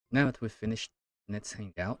Now that we've finished Let's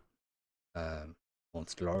Hang Out, on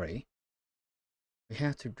Glory, we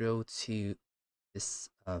have to go to this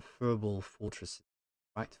verbal fortress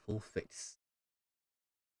rightful fix.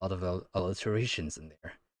 A lot of alliterations in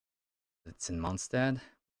there. It's in Mondstadt.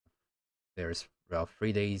 There's about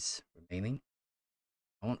 3 days remaining.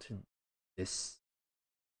 I want to do this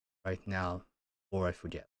right now before I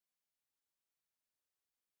forget.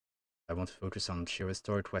 I want to focus on Shira's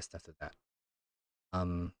story quest after that.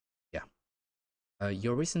 Yeah.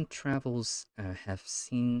 Your recent travels have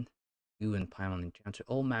seen you and Paimon encounter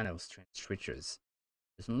all manner of strange creatures.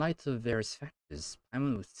 But in light of various factors,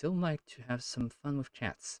 Paimon would still like to have some fun with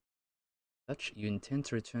cats. Such, you intend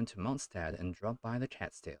to return to Mondstadt and drop by the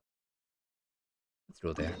Cat's Tail. Let's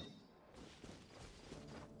go there.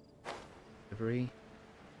 Delivery.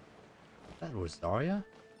 Is that Rosaria?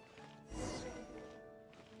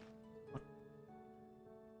 What?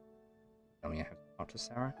 Tell me I have to talk to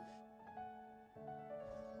Sarah?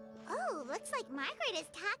 Oh, looks like Margaret is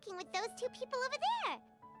talking with those two people over there.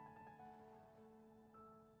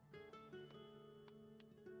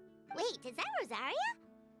 Wait, is that Rosaria?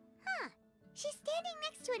 Huh. She's standing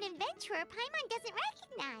next to an adventurer Paimon doesn't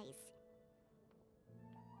recognize.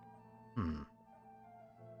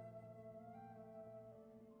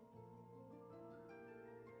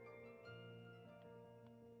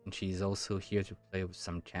 And she's also here to play with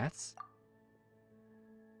some cats?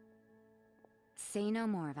 Say no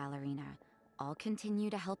more, Valerina. I'll continue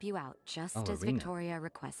to help you out, just as Victoria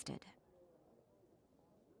requested.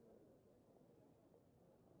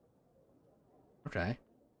 Okay.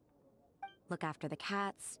 Look after the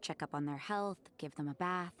cats, check up on their health, give them a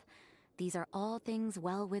bath. These are all things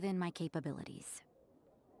well within my capabilities.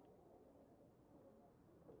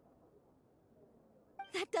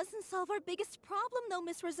 That doesn't solve our biggest problem, though,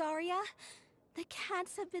 Miss Rosaria. The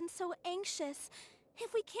cats have been so anxious.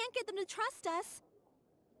 If we can't get them to trust us...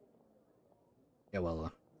 Yeah,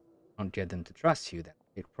 well, don't get them to trust you, that's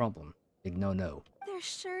a big problem. Big no-no. They're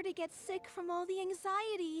sure to get sick from all the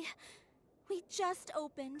anxiety. We just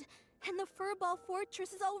opened, and the Furball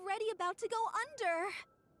Fortress is already about to go under.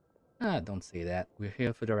 Ah, don't say that. We're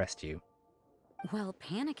here for the rescue. Well,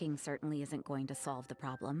 panicking certainly isn't going to solve the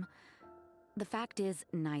problem. The fact is,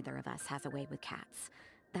 neither of us has a way with cats.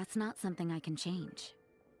 That's not something I can change.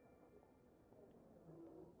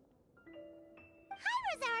 Hi,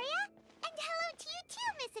 Rosaria! And hello to you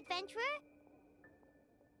too, Miss Adventurer!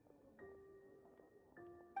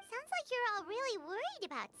 Sounds like you're all really worried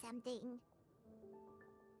about something.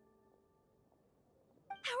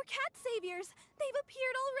 Our cat saviors! They've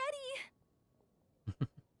appeared already!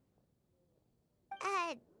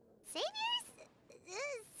 Saviors?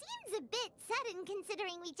 Seems a bit sudden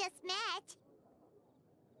considering we just met.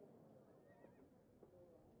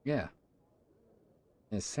 Yeah.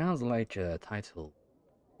 It sounds like a title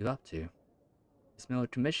you're up to. Smell a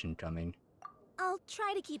commission coming. I'll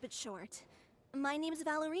try to keep it short. My name's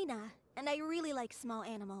Valerina, and I really like small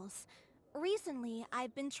animals. Recently,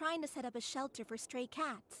 I've been trying to set up a shelter for stray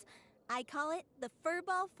cats. I call it the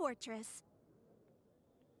Furball Fortress.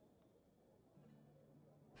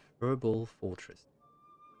 Furball Fortress.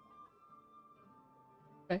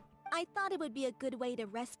 Okay. I thought it would be a good way to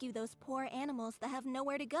rescue those poor animals that have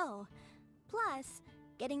nowhere to go. Plus,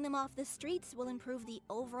 getting them off the streets will improve the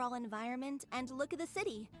overall environment and look of the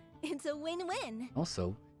city. It's a win-win.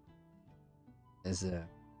 Also, there's a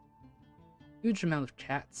huge amount of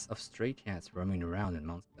cats, of stray cats roaming around in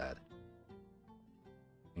Mondstadt.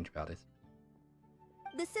 Think about it.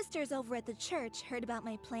 The sisters over at the church heard about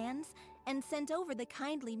my plans and sent over the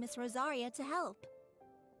kindly Miss Rosaria to help.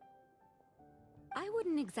 I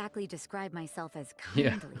wouldn't exactly describe myself as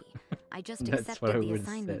kindly. I just That's what I accepted the would've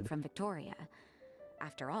assignment said. from Victoria.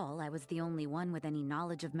 After all, I was the only one with any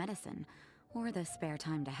knowledge of medicine, or the spare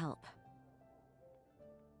time to help.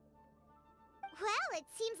 Well, it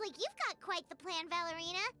seems like you've got quite the plan,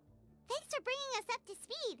 Valerina. Thanks for bringing us up to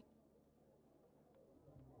speed.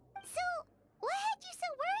 So, what had you so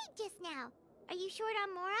worried just now? Are you short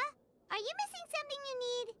on Mora? Are you missing something you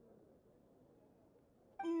need?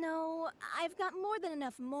 No, I've got more than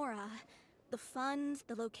enough Mora. The funds,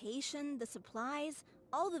 the location, the supplies,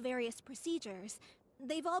 all the various procedures.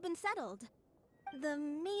 They've all been settled. The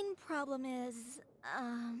main problem is,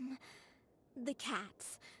 the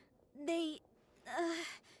cats. They,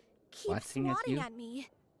 keep Swatting at swatting you? at me.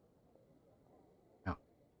 Oh.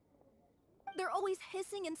 They're always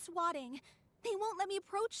hissing and swatting. They won't let me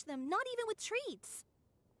approach them, not even with treats.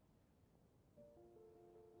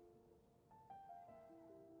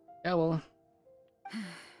 Yeah, well,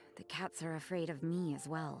 The cats are afraid of me as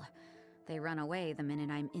well. They run away the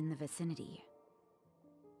minute I'm in the vicinity.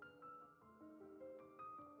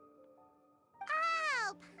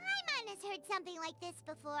 heard something like this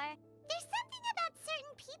before. There's something about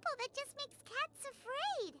certain people that just makes cats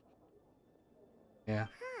afraid. Yeah.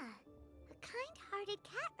 Huh. A kind-hearted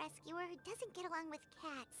cat rescuer who doesn't get along with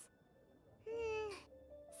cats.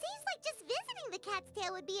 Seems like just visiting the cat's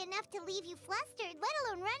tail would be enough to leave you flustered, let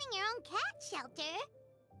alone running your own cat shelter.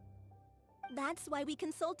 That's why we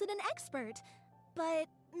consulted an expert. But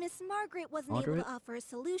Miss Margaret wasn't able Margaret? to offer a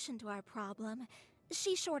solution to our problem.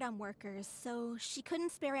 She's short on workers, so she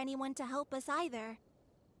couldn't spare anyone to help us either.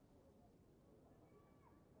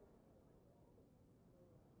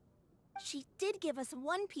 She did give us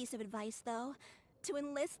one piece of advice, though. To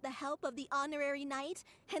enlist the help of the Honorary Knight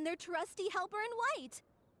and their trusty helper in white.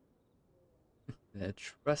 The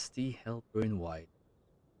trusty helper in white.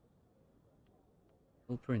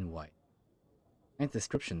 Helper in white. Nice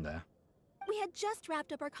description there. We had just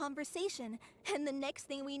wrapped up our conversation, and the next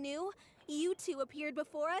thing we knew, you two appeared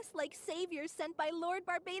before us like saviors sent by Lord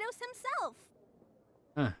Barbados himself.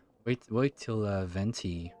 Huh. Wait till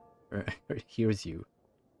Venti hears you.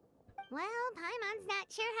 Well, Paimon's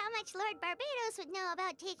not sure how much Lord Barbados would know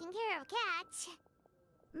about taking care of cats.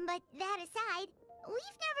 But that aside,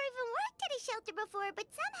 we've never even worked at a shelter before,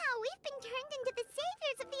 but somehow we've been turned into the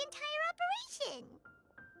saviors of the entire operation.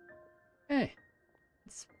 Hey,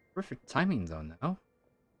 it's perfect timing though now.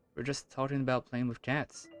 We're just talking about playing with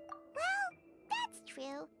cats. Well, that's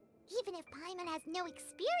true. Even if Paimon has no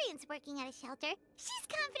experience working at a shelter, she's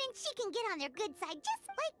confident she can get on their good side just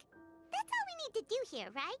like... That's all we need to do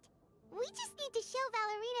here, right? We just need to show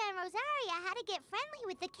Valerina and Rosaria how to get friendly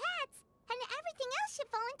with the cats, and everything else should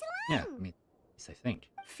fall into line. Yeah, I mean, yes, I think.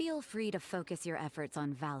 Feel free to focus your efforts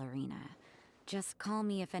on Valerina. Just call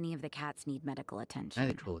me if any of the cats need medical attention.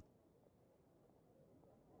 Medical.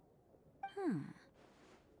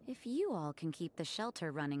 If you all can keep the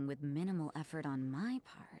shelter running with minimal effort on my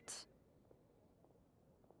part...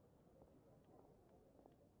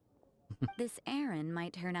 This errand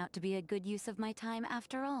might turn out to be a good use of my time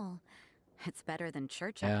after all. It's better than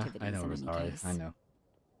church activities I know, in any Rosaria. case. I know.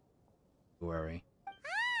 Don't worry.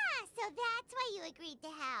 Ah, so that's why you agreed to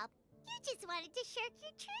help. You just wanted to shirk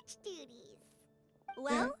your church duties.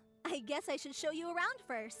 Well, I guess I should show you around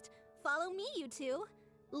first. Follow me, you two.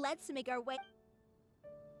 Let's make our way...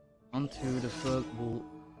 Onto the Furball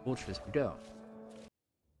Fortress we go.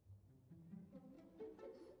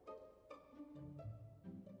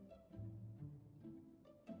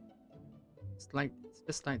 It's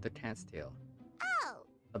just like the cat's tail. Oh,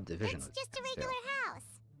 Subdivision it's of the just a cat's regular tail. house.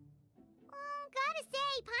 Gotta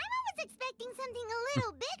say, Paimon was expecting something a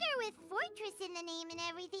little bigger with fortress in the name and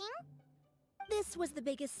everything. This was the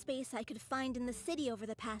biggest space I could find in the city over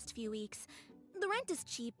the past few weeks. The rent is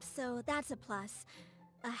cheap, so that's a plus.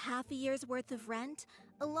 A half a year's worth of rent,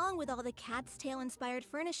 along with all the cat's tail-inspired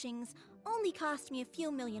furnishings, only cost me a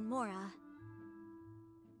few million mora.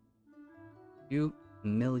 Few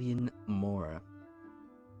million more.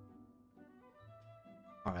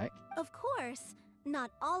 Alright. Of course,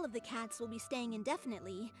 not all of the cats will be staying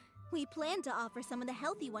indefinitely. We plan to offer some of the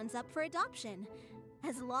healthy ones up for adoption.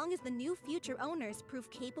 As long as the new future owners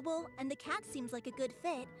prove capable and the cat seems like a good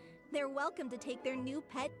fit, they're welcome to take their new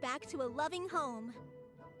pet back to a loving home.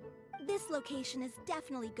 This location is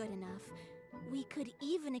definitely good enough. We could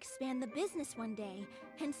even expand the business one day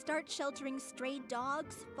and start sheltering stray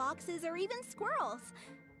dogs, foxes, or even squirrels.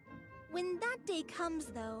 When that day comes,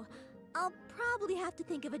 though, I'll probably have to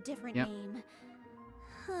think of a different name.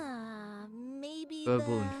 Maybe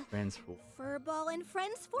Furball and Friends Furball and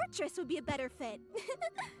Friends Fortress would be a better fit.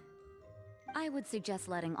 I would suggest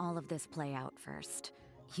letting all of this play out first.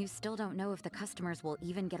 You still don't know if the customers will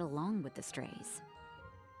even get along with the strays.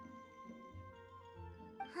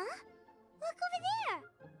 Huh? Look over there!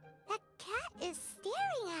 That cat is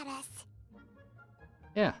staring at us.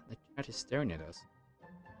 Yeah, the cat is staring at us.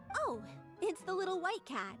 Oh, it's the little white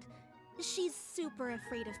cat. She's super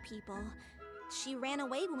afraid of people. She ran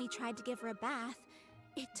away when we tried to give her a bath.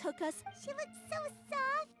 It took us... She looks so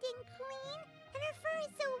soft and clean, and her fur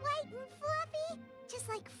is so white and fluffy, just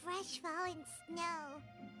like fresh fallen snow.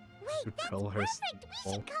 Wait, that's Call her perfect!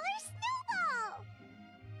 We should call her Snowball!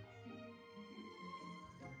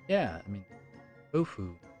 Yeah, I mean,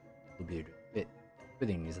 tofu will be a good fit.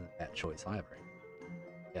 Pudding isn't a bad choice either.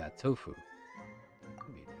 Yeah, tofu.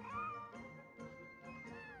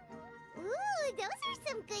 Ooh, those are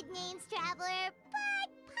some good names, Traveler, but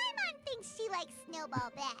Paimon thinks she likes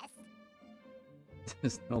Snowball best.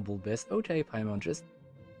 Snowball best. Okay, Paimon, just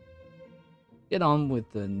get on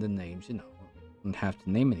with the names, you know. Don't have to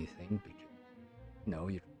name anything because, you know,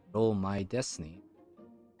 you control my destiny.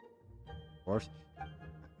 Of course.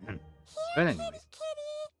 Here, But anyways. kitty,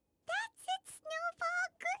 kitty. That's it, Snowball.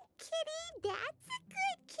 Good kitty.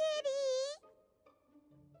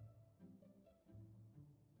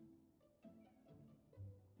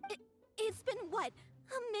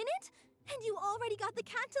 And you already got the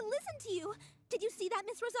cat to listen to you! Did you see that,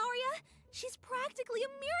 Miss Rosaria? She's practically a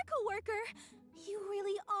miracle worker! You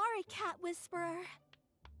really are a cat whisperer.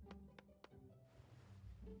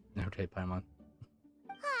 Okay, Paimon.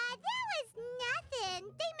 Aw, that was nothing.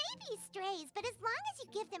 They may be strays, but as long as you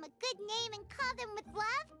give them a good name and call them with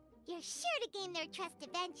love, you're sure to gain their trust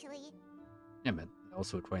eventually. Yeah, but they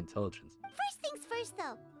also require intelligence. First things first,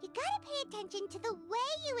 though, you gotta pay attention to the way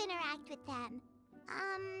you interact with them.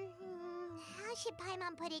 How should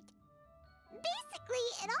Paimon put it? Basically,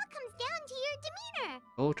 it all comes down to your demeanor.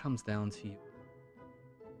 All comes down to you.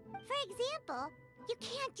 For example, you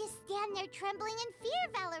can't just stand there trembling in fear,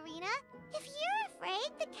 Valerina. If you're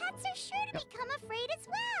afraid, the cats are sure to become afraid as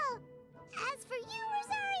well. As for you,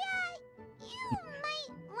 Rosaria, you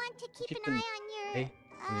might want to keep an eye on your,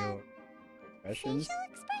 your expressions. facial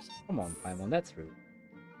expressions. Come on, Paimon, that's rude.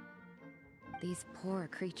 These poor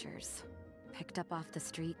creatures, picked up off the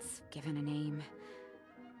streets, given a name,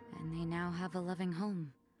 and they now have a loving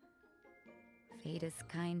home. Fate is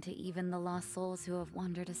kind to even the lost souls who have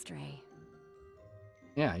wandered astray.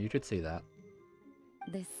 Yeah, you could see that.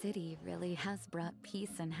 This city really has brought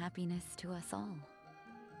peace and happiness to us all.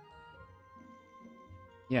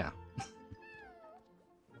 Yeah.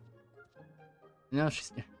 Now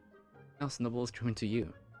Snowball's coming to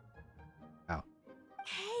you. Wow.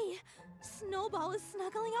 Hey, Snowball is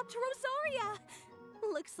snuggling up to Rosaria.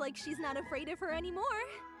 Looks like she's not afraid of her anymore.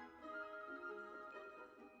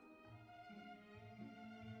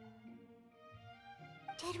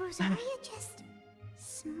 Did Rosaria just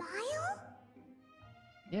smile?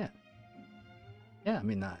 Yeah. Yeah, I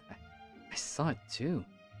mean, I saw it too.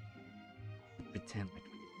 Pretend like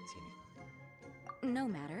we didn't see anything. No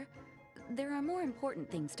matter. There are more important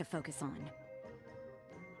things to focus on.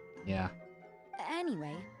 Yeah.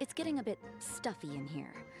 Anyway, it's getting a bit stuffy in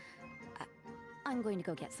here. I'm going to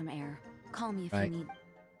go get some air. Call me if you need...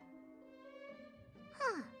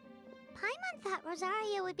 Huh. Paimon thought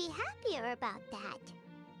Rosaria would be happier about that.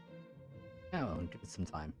 Yeah, well, give it some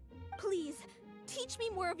time. Please, teach me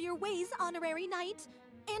more of your ways, honorary knight.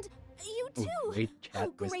 And you too! Oh, great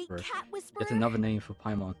cat great whisperer. cat whisperer! It's another name for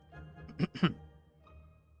Paimon.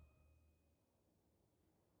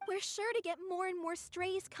 We're sure to get more and more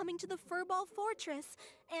strays coming to the Furball Fortress,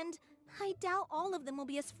 and I doubt all of them will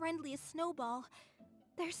be as friendly as Snowball.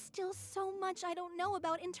 There's still so much I don't know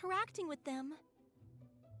about interacting with them.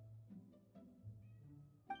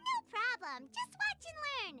 No problem. Just watch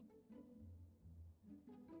and learn.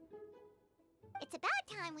 It's about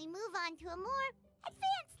time we move on to a more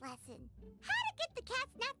advanced lesson. How to get the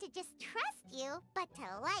cats not to just trust you, but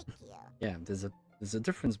to like you. Yeah, there's a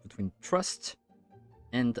difference between trust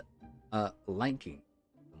and liking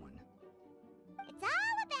someone. It's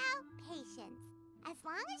all about patience. As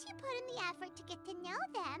long as you put in the effort to get to know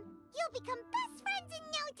them, you'll become best friends in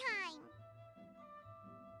no time.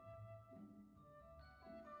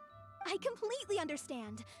 I completely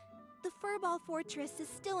understand. The Furball Fortress is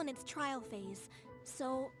still in its trial phase,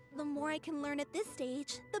 so the more I can learn at this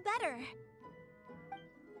stage, the better.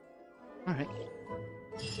 Alright.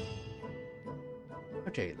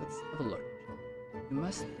 Okay, let's have a look. You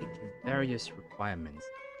must meet various requirements.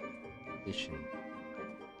 Addition,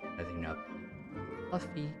 setting up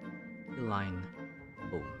fluffy feline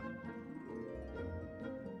home.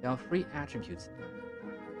 There are 3 attributes: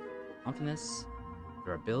 confidence,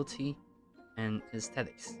 durability, and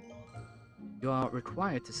aesthetics. You are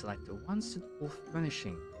required to select one suitable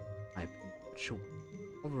furnishing type which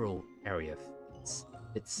overall area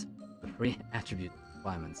fits the 3 attribute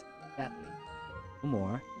requirements exactly. No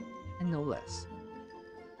more and no less.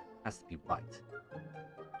 Has to be right.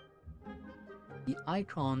 The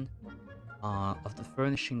icon of the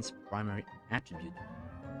furnishing's primary attribute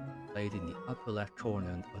displayed in the upper left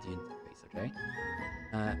corner of the interface, okay?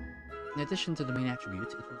 In addition to the main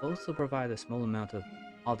attribute, it will also provide a small amount of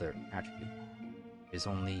other attribute. There's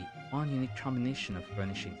only one unique combination of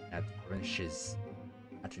furnishings that furnishes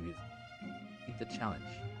attributes. Meet the challenge.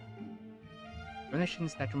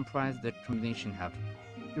 Furnishings that comprise the combination have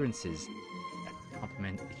appearances that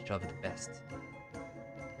complement each other the best.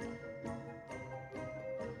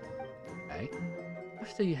 Okay.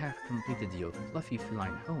 After you have completed your fluffy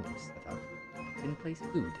feline homes that have in place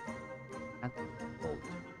food and hold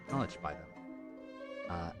acknowledged by them.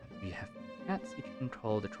 If you have cats, you can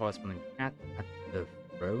call the corresponding cat at the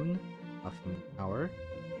throne of Meower,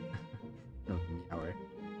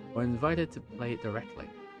 or invited to play directly.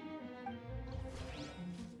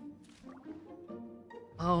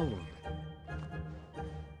 Oh!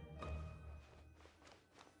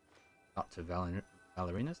 Dr.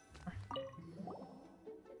 Valerina's?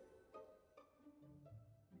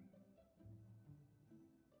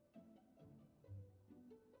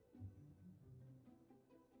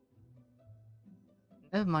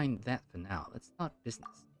 Never mind that for now. Let's start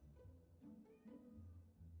business.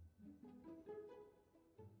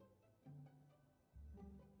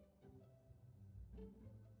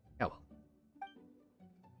 Yeah, well.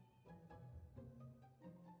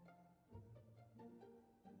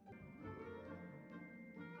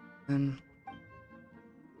 Then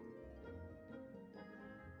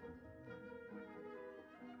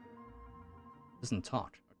doesn't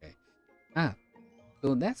talk. Okay. Ah,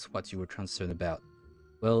 so that's what you were concerned about.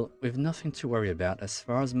 Well, we've nothing to worry about as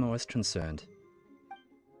far as Mo is concerned.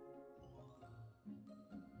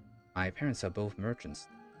 My parents are both merchants,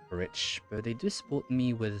 rich, but they do support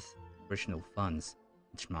me with operational funds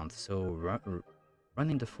each month, so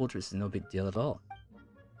running the fortress is no big deal at all.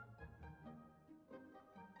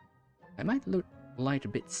 I might look like a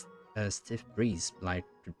bit stiff breeze like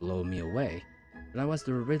to blow me away, but I was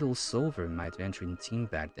the riddle solver in my adventuring team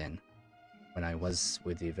back then, when I was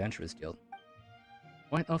with the Adventurers Guild.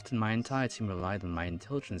 Quite often my entire team relied on my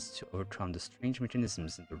intelligence to overcome the strange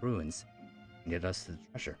mechanisms in the ruins and get us to the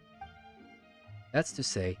treasure. That's to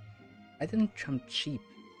say, I didn't come cheap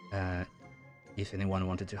if anyone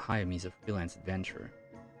wanted to hire me as a freelance adventurer.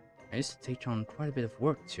 I used to take on quite a bit of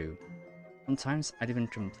work too. Sometimes I'd even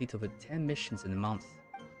complete over 10 missions in a month.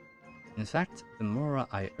 In fact, the more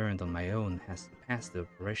I earned on my own has surpassed the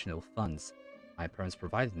operational funds my parents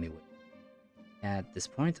provided me with. At this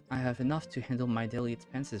point, I have enough to handle my daily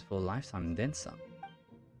expenses for a lifetime and then some.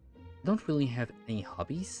 I don't really have any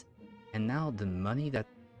hobbies, and now the money that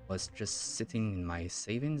was just sitting in my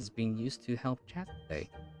savings is being used to help Cat today.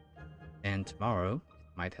 And tomorrow,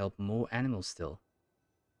 it might help more animals still.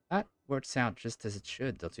 That works out just as it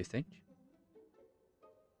should, don't you think?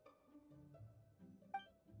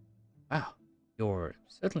 Wow, you're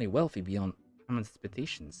certainly wealthy beyond common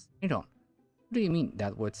expectations. Hang on, what do you mean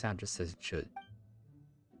that works out just as it should?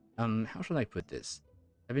 How should I put this?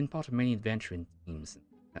 I've been part of many adventuring teams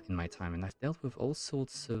in my time, and I've dealt with all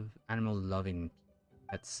sorts of animal-loving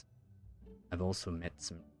pets. I've also met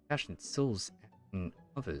some passionate souls in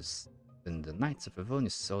others, and the Knights of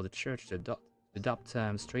Avonius saw the church to adopt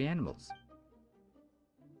stray animals.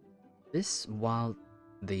 This, while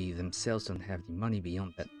they themselves don't have the money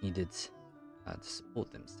beyond that needed to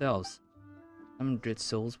support themselves, some good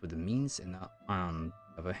souls with the means, and on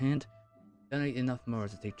the other hand, donate enough more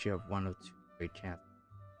to take care of one or two stray cats.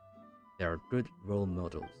 They are good role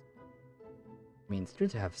models. I mean, it's good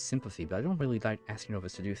to have sympathy, but I don't really like asking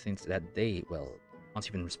others to do things that they, well, aren't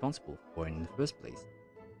even responsible for in the first place.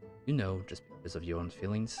 You know, just because of your own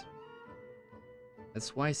feelings.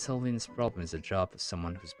 That's why solving this problem is a job for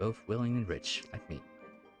someone who's both willing and rich, like me.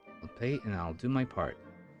 I'll pay and I'll do my part.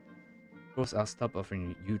 Of course, I'll stop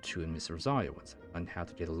offering you two and Miss Rosario once I learn how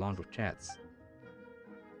to get along with cats.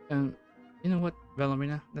 You know what,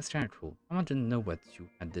 Valerina? That's kinda cool. I want to know what you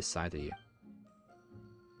had this side of you.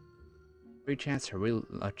 Great chance are real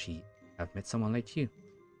lucky to have met someone like you.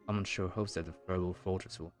 Someone sure hopes that the Verbal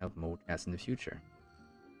Fortress will help more cats in the future.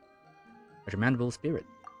 A commendable spirit.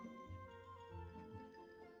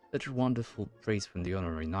 Such a wonderful praise from the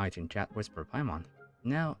honorary knight in Cat Whisper Paimon.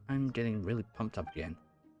 Now I'm getting really pumped up again.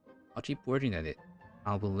 I'll keep working at it.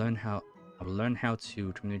 I will learn how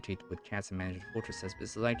to communicate with cats and manage the fortress as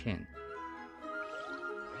best as I can.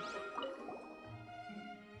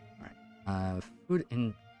 Alright. Food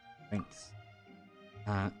and drinks.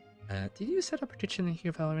 Did you set up a kitchen in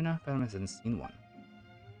here, Valerina? I haven't seen one.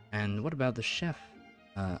 And what about the chef?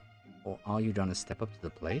 Or are you gonna step up to the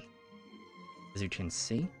plate? As you can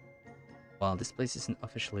see, while this place isn't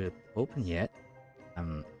officially open yet,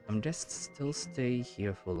 guests still stay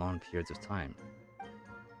here for long periods of time.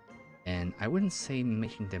 And I wouldn't say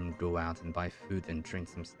making them go out and buy food and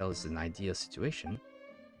drinks themselves is an ideal situation.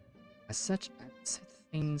 As such, I'd set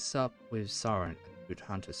things up with Sarah and Good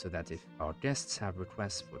Hunter so that if our guests have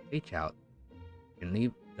requests for takeout, you can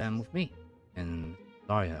leave them with me, and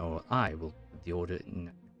Daria or I will put the order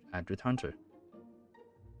in at Good Hunter.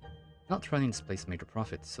 Not running this place to make a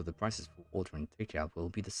profit, so the prices for ordering takeout will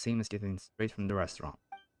be the same as getting straight from the restaurant.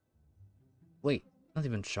 Wait, not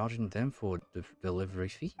even charging them for the delivery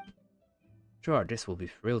fee? Sure, our guests will be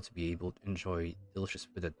thrilled to be able to enjoy delicious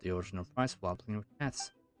food at the original price while playing with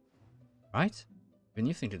cats. Right? Even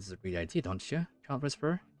you think it's a great idea, don't you, Child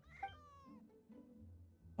Whisperer?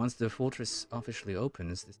 Once the fortress officially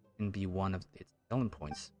opens, this can be one of its selling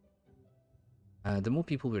points. The more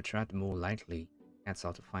people we attract, the more likely cats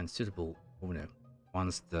are to find suitable owner.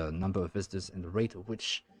 Once the number of visitors and the rate at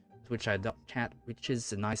which I adopt cat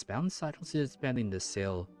reaches a nice balance, I consider expanding the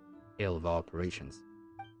scale of our operations.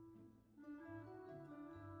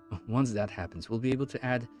 Once that happens, we'll be able to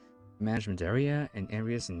add a management area and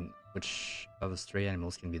areas in which of the stray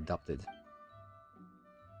animals can be adopted.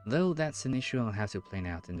 Though that's an issue I'll have to plan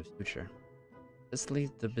out in the future. Let's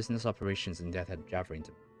leave the business operations in Deathhead Javelin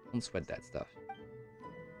to... Don't sweat that stuff.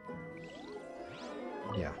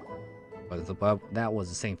 Yeah. But that was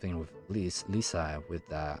the same thing with Lisa with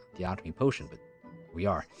the alchemy potion, but we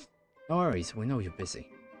are. No worries, we know you're busy.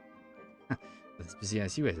 As busy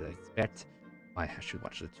as you as I expect. I should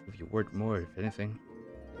watch the two of you work more, if anything.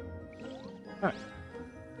 Alright.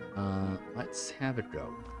 Let's have a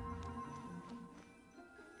go.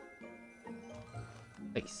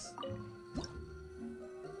 Place.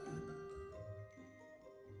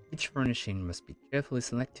 Each furnishing must be carefully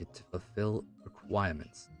selected to fulfill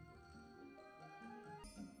requirements.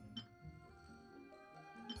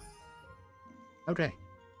 Okay.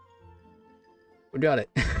 We got it.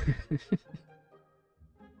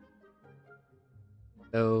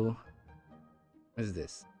 So, what is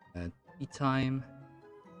this? Tea time.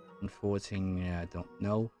 Enforcing, I don't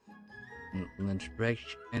know. Lunch break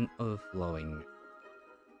and overflowing.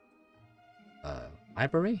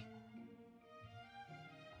 Library?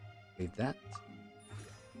 Leave that.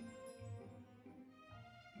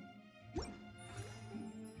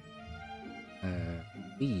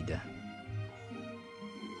 Feed.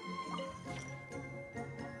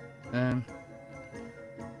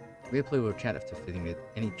 We play with cat after feeding it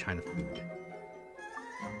any kind of food.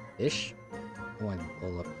 Dish? One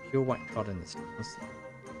bowl of pure white cotton is mostly.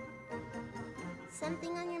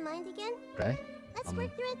 Something on your mind again? Okay. Let's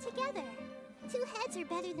work through it together. Two heads are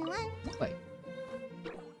better than one. Play.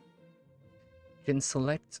 You can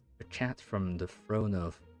select a chat from the throne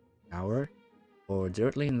of power, or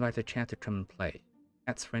directly invite a chat to come and play.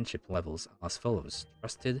 Cat's friendship levels are as follows: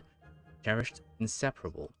 trusted, cherished,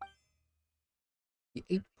 inseparable. The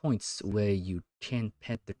 8 points where you can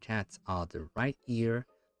pet the cat are the right ear,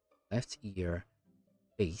 left ear,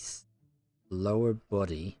 face, lower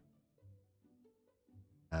body,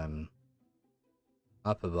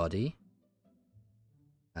 upper body,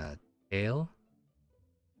 tail,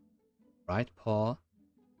 right paw,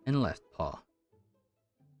 and left paw.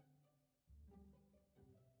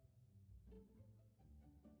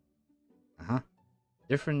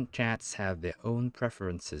 Different chats have their own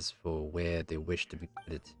preferences for where they wish to be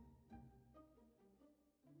petted.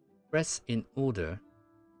 Press in order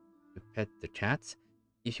to pet the cat.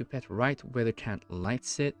 If you pet right where the cat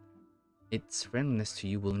likes it, its friendliness to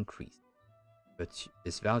you will increase. But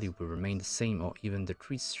its value will remain the same or even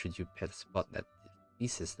decrease should you pet a spot that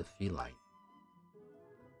pleases the feline.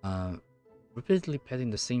 Repeatedly petting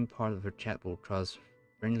the same part of the cat will cause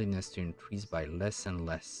friendliness to increase by less and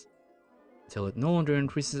less, until it no longer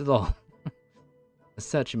increases at all. As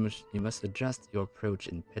such, you must adjust your approach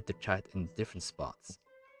and pet the cat in different spots.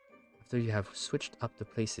 After you have switched up the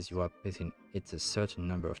places you are petting it a certain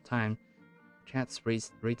number of times, the cat's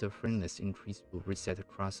rate of friendliness increase will reset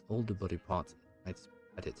across all the body parts it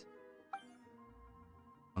petted.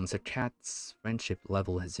 Once a cat's friendship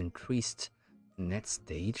level has increased, the next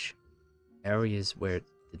stage, areas where it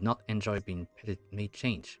did not enjoy being petted may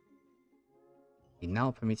change. It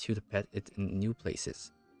now permits you to pet it in new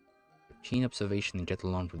places. With keen observation and get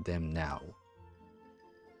along with them now.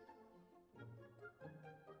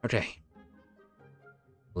 Okay.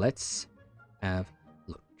 Let's have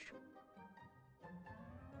a look.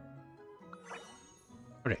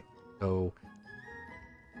 Okay, so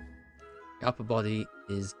the upper body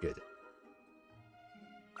is good.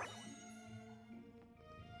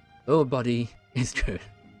 Lower body is good.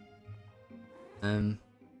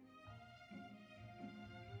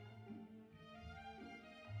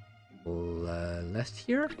 Left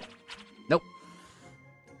here? Nope.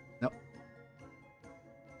 Nope.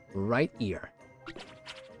 Right ear.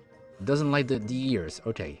 Doesn't like the ears.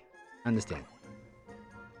 Okay, understand.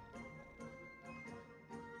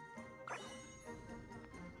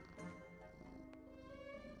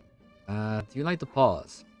 Do you like the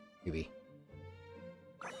paws, maybe?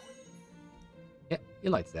 Yeah, he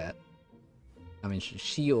likes that. I mean,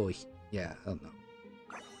 she or he, yeah, I don't know.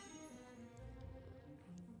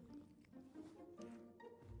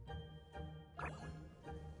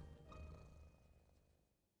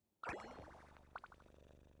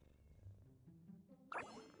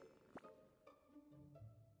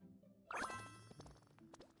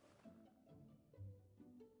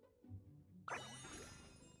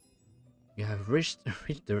 You have reached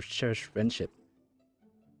their cherished friendship.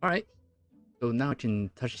 Alright. So now I can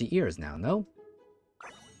touch the ears now, no?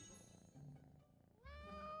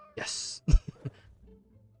 Yes.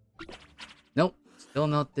 Nope, still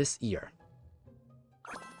not this ear.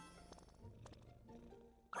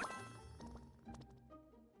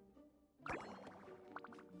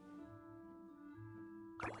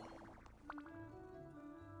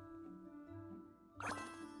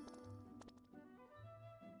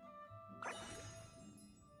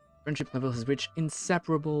 Friendship level has reached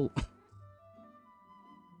inseparable.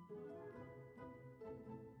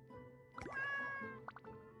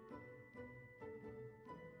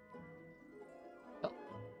 Well,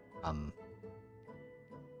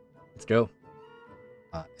 let's go.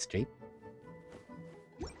 Escape.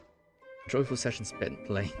 Joyful session spent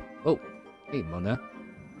playing. Oh, hey Mona.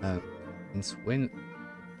 Since when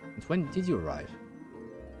did you arrive?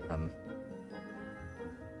 Um,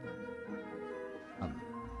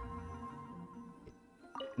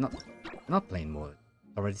 not playing more.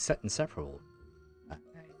 Already set inseparable.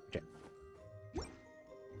 Okay.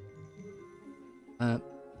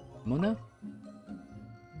 Mona?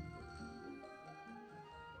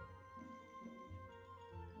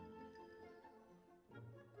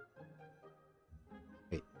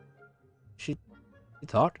 Wait. She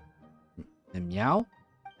talked? Meow?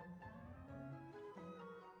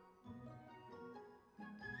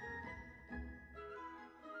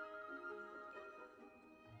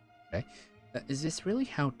 Okay. Is this really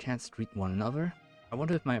how cats treat one another? I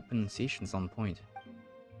wonder if my pronunciation's on point.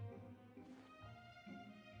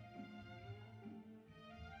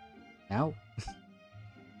 Now?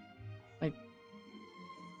 Like...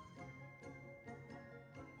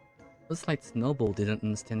 Looks like Snowball didn't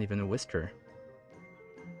understand even a whisper.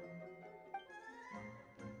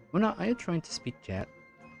 Mona, are you trying to speak cat?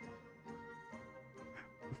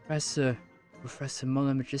 Professor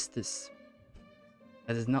Mona Magistus.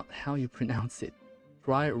 That is not how you pronounce it.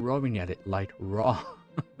 Try roaring at it like raw.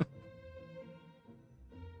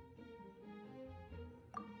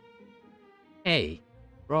 Hey,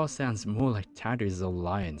 raw sounds more like tigers or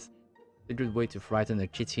lions. A good way to frighten a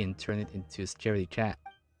kitty and turn it into a scary cat.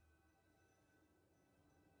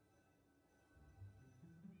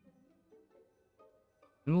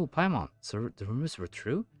 Oh, Paimon, so the rumors were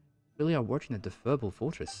true? Really are working at the Verbal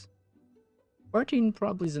Fortress. Working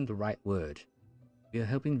probably isn't the right word. We are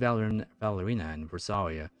helping Valerina and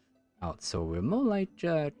Rosaria out, so we're more like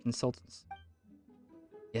consultants.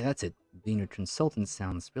 Yeah, that's it. Being a consultant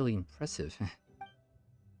sounds really impressive.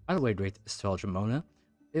 By the way, great astrologer Mona,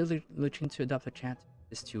 are you looking to adopt a cat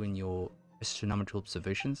just you in your astronomical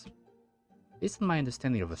observations? Based on my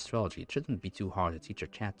understanding of astrology, it shouldn't be too hard to teach a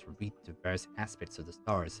cat to read the various aspects of the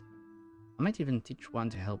stars. I might even teach one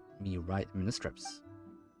to help me write manuscripts.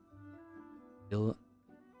 You'll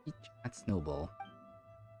teach at Snowball.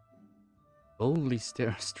 Boldly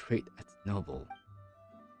stare straight at Snowball.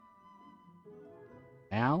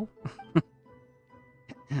 Now?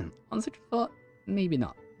 On such a thought, maybe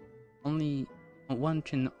not. Only one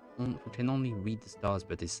who can only read the stars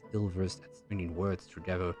but is ill-versed at stringing words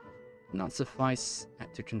together would not suffice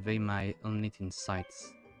to convey my innate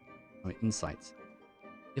insights.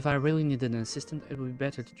 If I really needed an assistant, it would be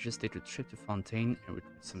better to just take a trip to Fontaine and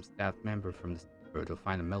recruit some staff member from the store to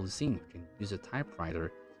find a Melusine who can use a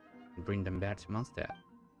typewriter and bring them back to Mondstadt.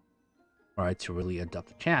 Or to really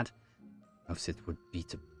adopt a cat, most it would be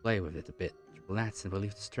to play with it a bit, to relax and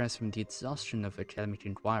relieve the stress from the exhaustion of academic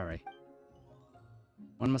inquiry.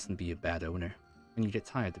 One mustn't be a bad owner. When you get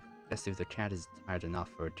tired, best if the cat is tired enough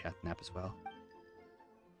for a cat nap as well.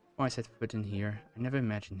 Before I set foot in here, I never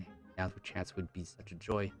imagined hanging out with cats would be such a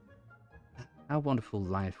joy. How wonderful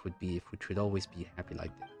life would be if we could always be happy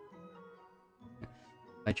like this.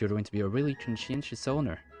 Like you're going to be a really conscientious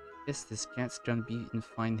owner. Guess this cat's gonna be in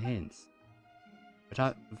fine hands. But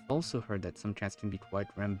I've also heard that some cats can be quite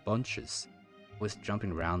rambunctious, always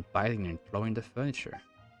jumping around, biting and clawing the furniture.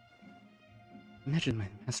 Imagine my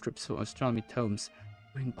manuscripts for astronomy tomes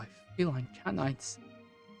ruined by feline canines.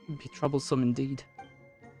 It would be troublesome indeed.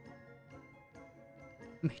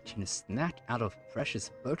 Making a snack out of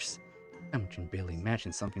precious books? I can barely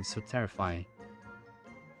imagine something so terrifying.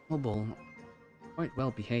 Snowball, quite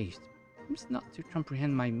well behaved, seems not to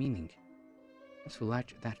comprehend my meaning. Perhaps we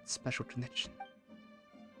lack that special connection.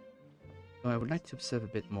 So I would like to observe a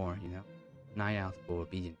bit more, you know, an eye out for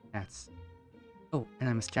obedient cats. Oh, and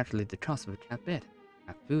I must calculate the cost of a cat bed,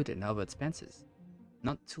 cat food and other expenses.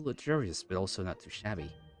 Not too luxurious, but also not too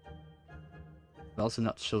shabby. But also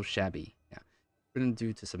not so shabby, yeah. Couldn't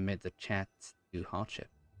do to submit the cat to hardship.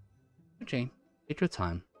 Okay, take your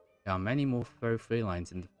time. There are many more furry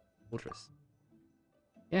felines in the fortress.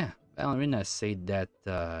 Yeah, Valerina said that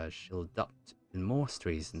she'll adopt even more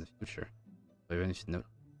strays in the future. So even if no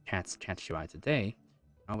cats catch your eye today,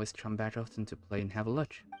 always come back often to play and have a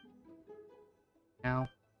look. Now.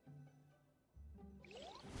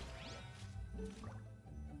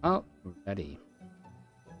 Oh, ready.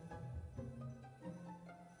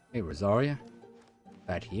 Hey, Rosaria.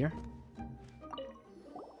 Back here.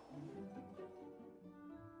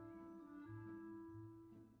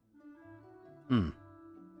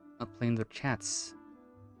 not playing the chats?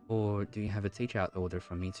 Or do you have a takeout order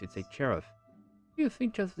for me to take care of? What do you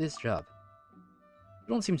think of this job?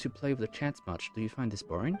 You don't seem to play with the chats much. Do you find this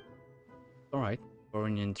boring? Alright.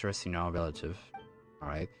 Boring and interesting are relative.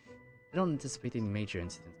 Alright. I don't anticipate any major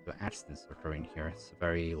incidents or accidents occurring here. It's a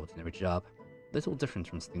very ordinary job. Little different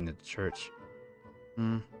from staying at the church.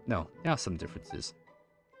 No, there are some differences.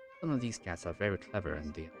 Some of these cats are very clever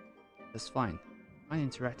and they are just fine. I find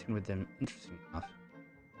interacting with them interesting enough.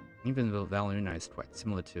 Even though Valerina is quite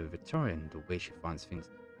similar to Victoria in the way she finds things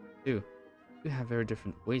too, you have very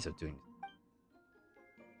different ways of doing it.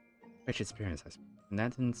 Rich experience, I suppose, and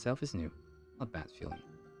that in itself is new. Not a bad feeling.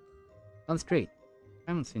 Sounds great.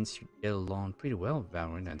 Simon thinks you get along pretty well with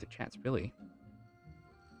Valerina and the chats, really.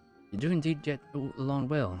 You do indeed get along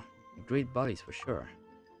well. You're great buddies for sure.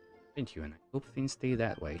 Thank you, and I hope things stay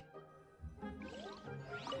that way. I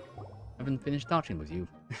haven't finished talking with you.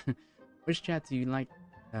 Which chat do you like?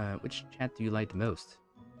 Which chat do you like the most?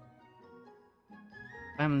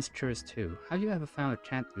 Simon's curious too. Have you ever found a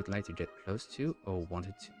chat you'd like to get close to or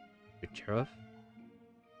wanted to take care of?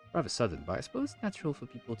 Rather sudden, but I suppose it's natural for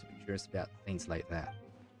people to be curious about things like that.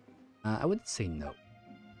 I would say no.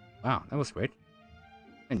 Wow, that was great.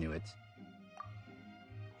 I knew it.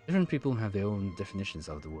 Different people have their own definitions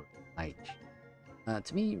of the word like.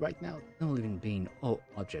 To me, right now, no living being or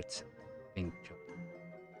object being chosen.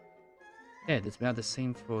 Yeah, it's about the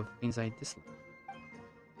same for things I dislike.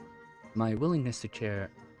 My willingness to care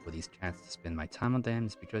for these chats, to spend my time on them,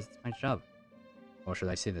 is because it's my job. Or should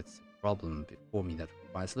I say that's a problem before me that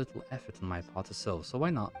requires little effort on my part to solve, so why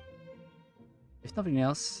not? If nothing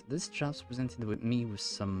else, this job's presented me with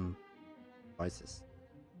some surprises.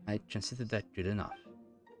 I consider that good enough.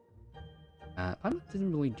 I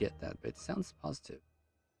didn't really get that, but it sounds positive.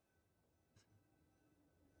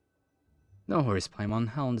 No worries,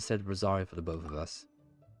 Paimon. I'll understand Rosario for the both of us.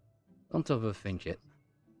 Don't overthink it.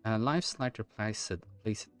 Life's like a place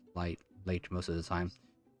late most of the time.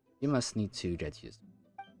 You must need to get used.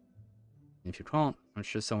 And if you can't, I'm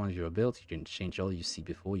sure someone of your ability can change all you see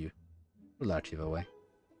before you. Good luck either way.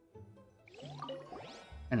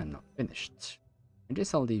 And I'm not finished. I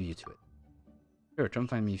guess I'll leave you to it. Sure, come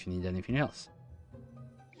find me if you need anything else.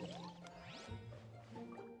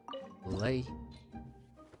 Lay.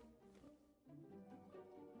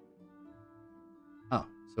 Oh,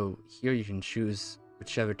 so here you can choose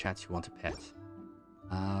whichever cat you want to pet.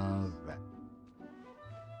 Right.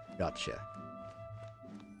 Gotcha.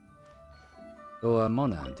 So,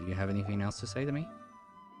 Mona, do you have anything else to say to me?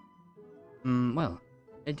 Well,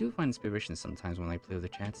 I do find inspiration sometimes when I play with the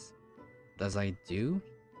chats. But as I do,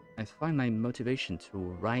 I find my motivation to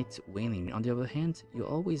write waning. On the other hand, you're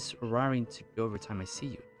always raring to go every time I see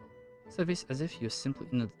you. So it's as if you're simply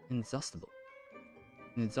inexhaustible.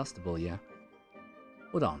 Inexhaustible, yeah.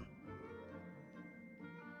 Hold on.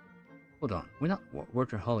 We're not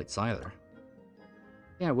workaholics either.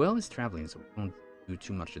 Yeah, we're always traveling, so we don't do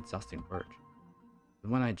too much exhausting work.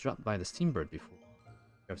 But when I dropped by the steamboat before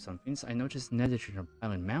of some things, I noticed an editor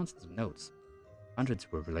compiling mountains of notes.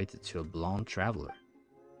 Hundreds were related to a blonde traveler.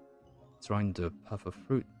 Throwing the puff of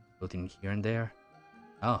fruit, floating here and there.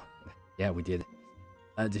 Oh, yeah, we did.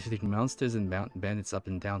 Defeating monsters and mountain bandits up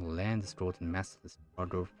and down the land, escorting masterless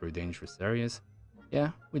cargo through dangerous areas.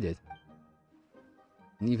 Yeah, we did.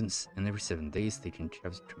 And every 7 days, taking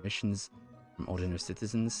care of commissions from ordinary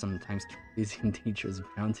citizens, sometimes completing dangerous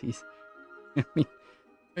bounties. I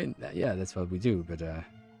mean, yeah, that's what we do, but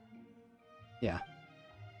yeah,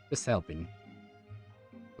 just helping.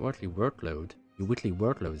 Your weekly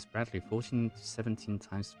workload is practically 14 to 17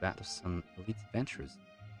 times that of some elite adventurers.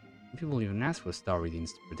 And people even ask for star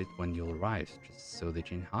readings to predict when you'll arrive, just so they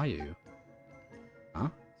can hire you. Huh?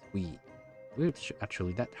 Sweet. We're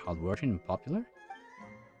actually that hardworking and popular?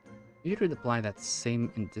 If you could apply that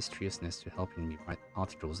same industriousness to helping me write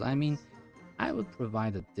articles, I mean, I would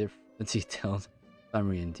provide a detailed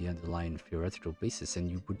summary and the underlying theoretical basis, and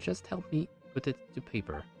you would just help me put it to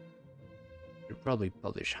paper. You'd probably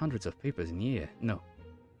publish hundreds of papers in a year. No,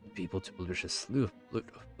 people to publish a slew of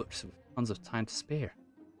books with tons of time to spare.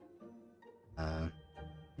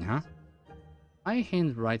 My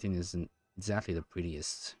handwriting isn't exactly the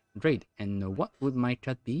prettiest. Great, and what would my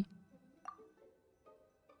cut be?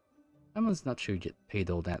 Someone's not sure you get paid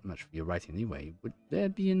all that much for your writing anyway. Would there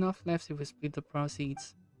be enough left if we split the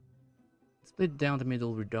proceeds? Split down the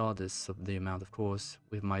middle regardless of the amount, of course.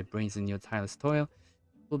 With my brains in your tireless toil,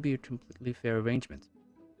 it will be a completely fair arrangement.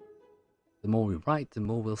 The more we write, the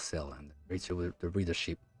more we'll sell, and the greater the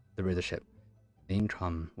readership. The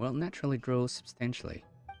income will naturally grow substantially.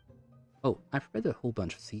 Oh, I've read a whole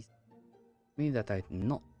bunch of these. Meaning that I'd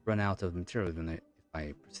not run out of material if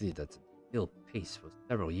I proceeded at a still pace for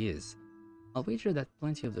several years, I'll wager that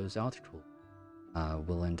plenty of those articles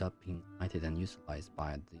will end up being cited and utilized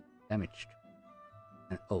by the damaged.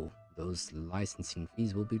 And oh, those licensing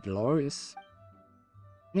fees will be glorious.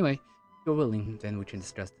 Anyway, if you're willing, then we can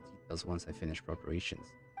discuss the details once I finish preparations.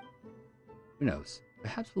 Who knows,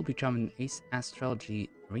 perhaps we'll become an ace astrology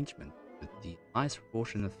arrangement with the highest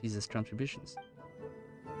proportion of Fiza's contributions.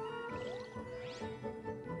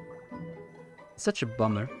 It's such a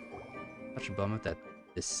bummer that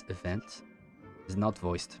this event is not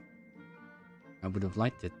voiced. I would have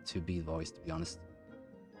liked it to be voiced, to be honest.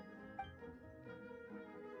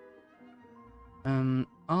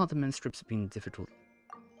 Are the manuscripts being difficult?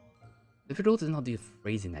 Difficult is not the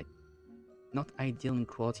phrasing, not ideal in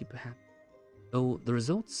quality perhaps. Though the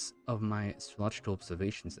results of my astrological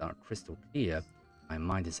observations are crystal clear, my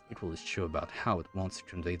mind is equally sure about how it wants to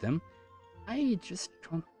convey them. I just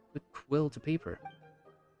can't put quill to paper.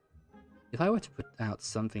 If I were to put out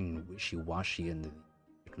something wishy-washy in the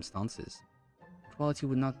circumstances, quality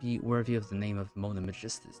would not be worthy of the name of Mona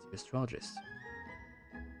Magistus, the astrologist.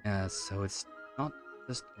 So it's not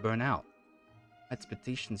just burnout.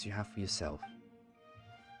 Expectations you have for yourself.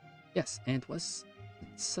 Yes, and it was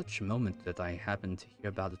at such a moment that I happened to hear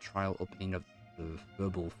about the trial opening of the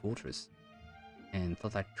Verbal Fortress, and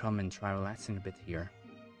thought I'd come and try relaxing a bit here.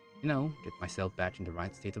 You know, get myself back in the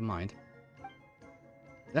right state of mind.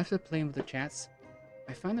 But after playing with the chats,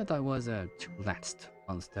 I found that I was too laxed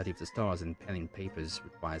while the study of the stars and penning papers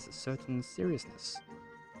requires a certain seriousness.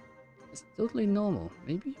 It's totally normal.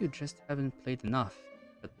 Maybe you just haven't played enough,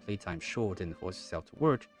 but playtime short and force yourself to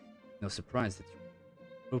work. No surprise that you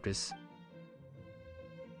focus.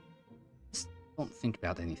 Just don't think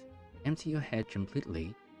about anything. Empty your head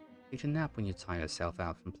completely. Take a nap when you tire yourself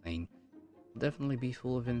out from playing. You'll definitely be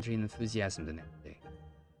full of energy and enthusiasm the next day.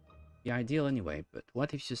 The ideal anyway, but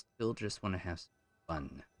what if you still just want to have some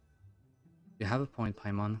fun? You have a point,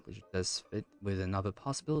 Paimon, which does fit with another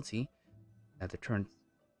possibility that the current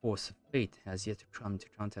force of fate has yet to come into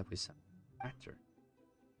contact with some factor.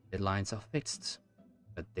 Deadlines are fixed,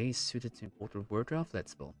 but days suited to important work are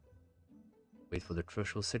flexible. Wait for the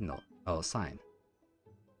crucial signal, or sign.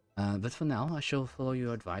 But for now, I shall follow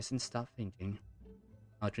your advice and stop thinking.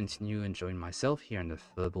 I'll continue enjoying myself here in the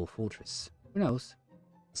Verbal Fortress. Who knows?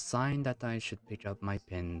 A sign that I should pick up my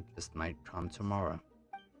pen just might come tomorrow.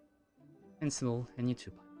 Sensible, and you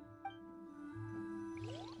too.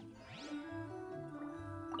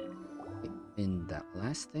 In that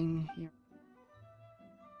last thing here.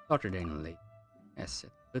 Saturday late. Yes,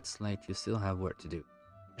 it looks like you still have work to do.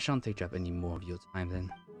 I shan't take up any more of your time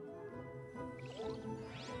then.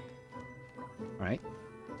 Alright.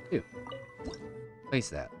 2. Place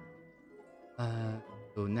that.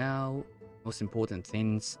 So now, most important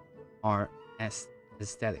things are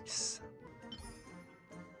aesthetics.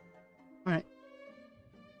 Alright.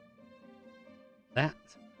 That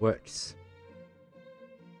works.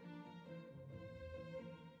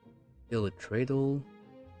 Build a cradle.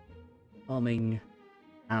 Farming.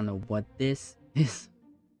 I don't know what this is.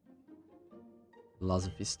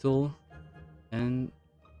 Philosophy stool. And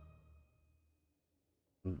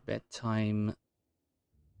bedtime.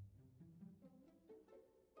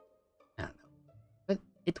 I don't know. But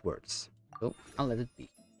it works. So I'll let it be.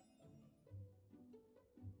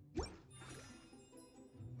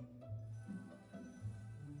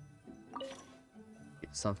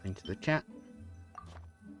 Give something to the cat.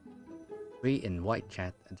 Grey and white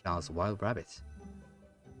cat adores wild rabbit.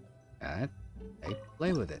 And I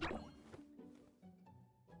play with it.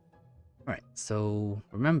 Alright, so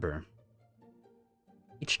remember,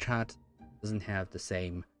 each cat doesn't have the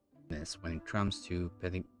same ness when it comes to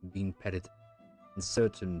being petted in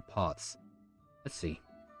certain parts. Let's see.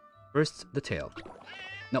 First, the tail.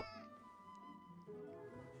 Nope.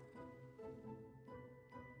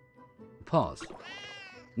 Paws.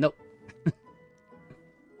 Nope.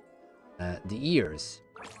 The ears.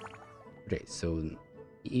 Okay, so the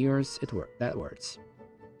ears, that works.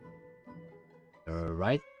 The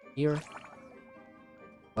right ear.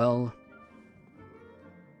 Well,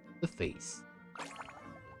 the face.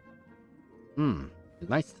 It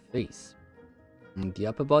likes the face. And the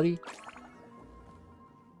upper body.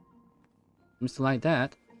 Seems to like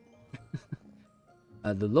that.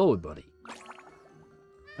 The lower body.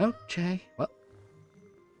 Okay, well.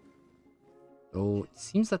 So it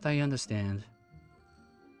seems that I understand.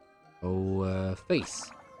 Oh, face.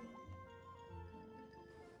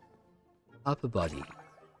 Upper body.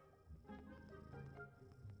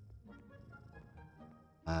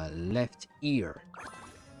 Left ear.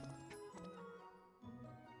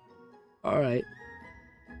 Alright.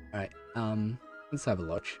 Alright, Let's have a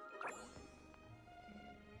look.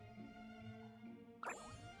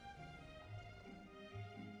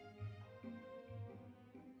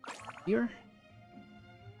 Here?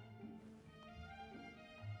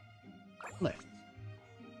 Left.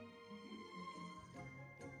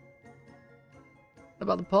 What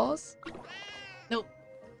about the paws? Nope.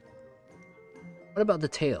 What about the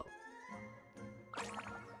tail?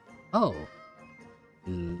 Oh.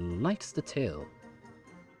 Likes the tail.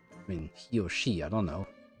 I mean, he or she, I don't know.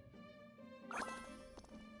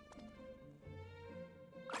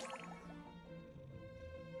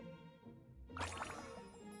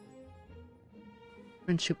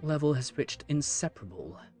 Friendship level has reached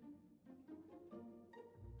inseparable.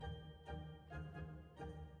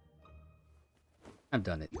 I've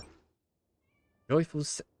done it. Joyful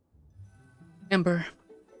Ember.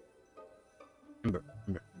 Ember,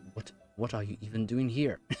 what are you even doing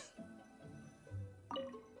here? I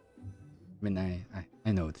mean,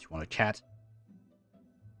 I know that you want to chat.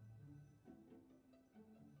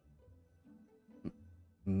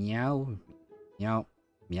 Meow, meow,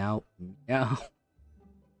 meow, meow.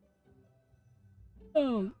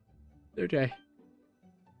 Oh, okay.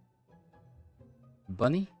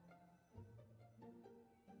 Bunny?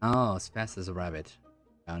 Oh, as fast as a rabbit.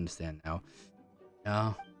 I understand now.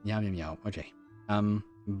 Oh, meow, meow, meow. Okay.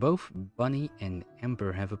 Both Bunny and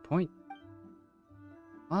Ember have a point.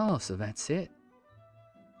 Oh, so that's it.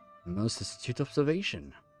 The most astute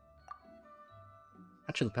observation.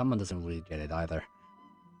 Actually, Palma doesn't really get it either.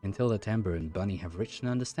 Until that Ember and Bunny have reached an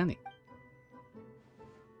understanding.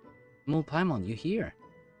 Small Paimon, you here?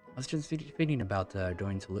 I was just thinking about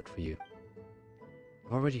going to look for you.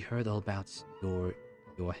 I've already heard all about your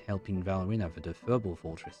helping Valerina with the Furball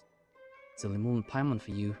Fortress. It's a Limon Paimon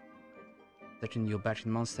for you. Searching your back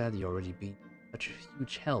in Mondstadt, you already been such a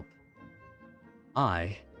huge help.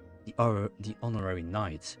 I, the honorary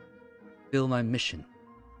knight, feel my mission,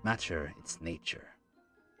 matter its nature.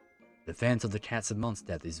 The defense of the cats of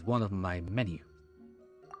Mondstadt is one of my many.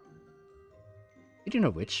 Speaking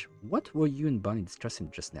of which, what were you and Bunny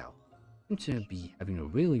discussing just now? Seem to be having a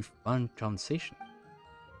really fun conversation.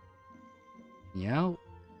 Meow?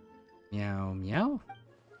 Meow meow?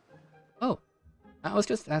 Oh, I was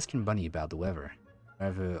just asking Bunny about the weather.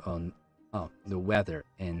 The weather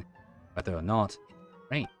and whether or not it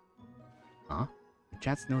rain. Huh? Do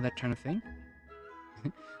cats know that kind of thing?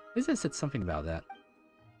 Lisa said something about that.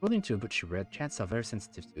 According to a book she read, cats are very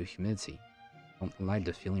sensitive to humidity. Don't like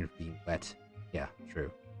the feeling of being wet. Yeah,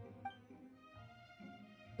 true.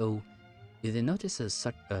 So, if they notice a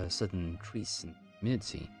sudden increase in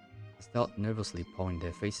humidity, they start nervously pawing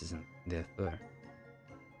their faces and their fur.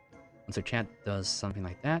 Once a cat does something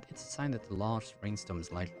like that, it's a sign that the large rainstorm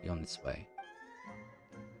is likely on its way.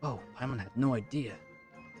 Oh, Paimon had no idea.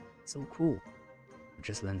 So cool. We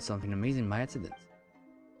just learned something amazing by accident.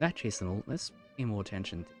 In that case, let's pay more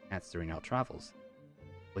attention to cats during our travels.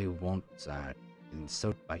 We won't get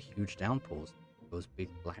soaked by huge downpours, those big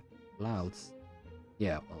black clouds.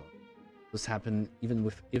 Yeah, well, those happen even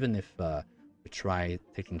if we try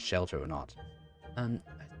taking shelter or not. I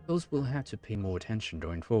suppose we'll have to pay more attention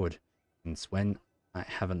going forward, since when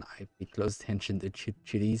haven't I paid close attention to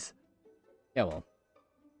chitties? Yeah, well.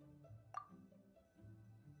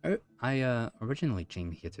 I originally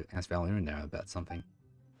came here to ask Valerina about something.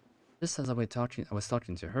 Just as I was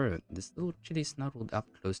talking to her, this little chitty snuggled up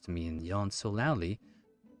close to me and yawned so loudly.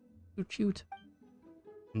 So cute.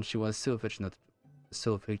 And she was so affectionate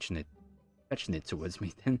towards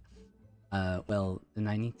me. Then, well, then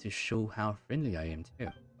I need to show how friendly I am too.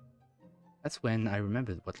 That's when I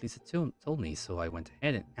remembered what Lisa told me, so I went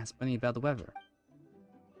ahead and asked Bunny about the weather.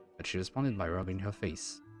 But she responded by rubbing her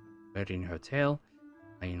face, wetting her tail,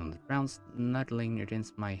 laying on the ground, snuggling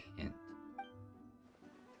against my hand.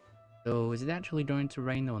 So, is it actually going to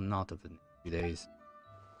rain or not over the next few days?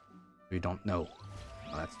 We don't know.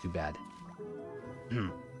 Well, that's too bad.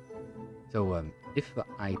 So, if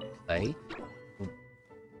I play, will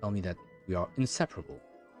tell me that we are inseparable.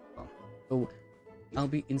 So, I'll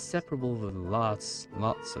be inseparable with lots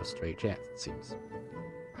of stray cats, it seems.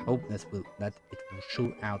 I hope that it will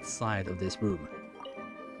show outside of this room.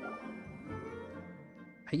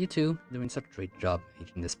 Hey, you two, doing such a great job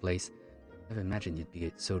making this place. I never imagined you'd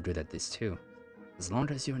be so good at this too. As long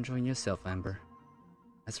as you're enjoying yourself, Amber.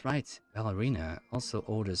 That's right, Valerina also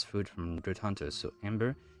orders food from Good Hunters, so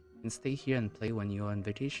Amber can stay here and play when you're on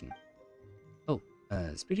vacation. Oh,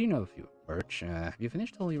 speaking of your work, have you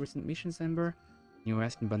finished all your recent missions, Amber? You were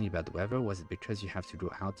asking Bunny about the weather. Was it because you have to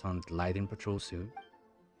go out on the lighting patrol soon?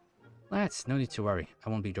 Lads, no need to worry. I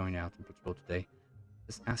won't be going out on patrol today.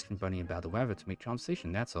 Just asking Bunny about the weather to make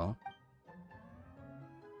conversation, that's all.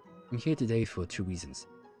 I'm here today for two reasons.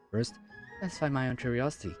 First, satisfy my own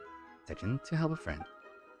curiosity. Second, to help a friend.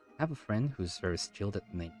 I have a friend who's very skilled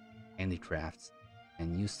at making handicrafts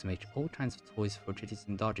and used to make all kinds of toys for kitties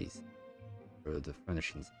and doggies. The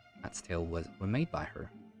furnishings at Tale were made by her.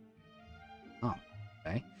 Oh,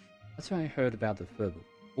 okay. That's why I heard about the Furble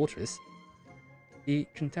Fortress. He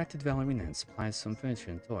contacted Valerina and supplied some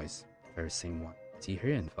furniture and toys. The very same one you see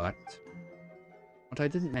here, in fact. What I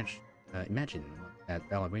didn't imagine was that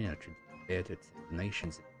Valerina could bear to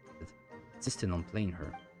explanations that insisted on playing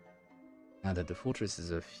her. Now that the fortress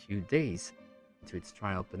is a few days into its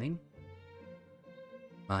trial opening,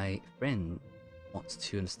 my friend wants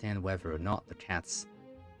to understand whether or not the cats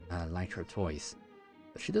like her toys.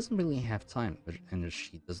 But she doesn't really have time, and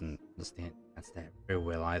she doesn't understand cats that very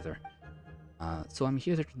well either. So I'm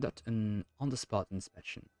here to conduct an on-the-spot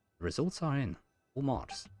inspection. The results are in, full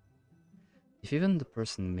marks. If even the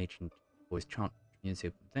person making toys can't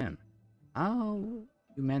communicate with them, how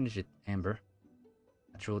you manage it, Amber?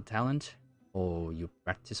 Natural talent? Or you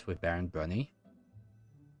practice with Baron Bunny?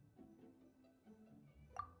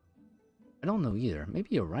 I don't know either. Maybe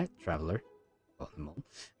you're right, Traveler.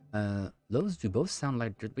 Those do both sound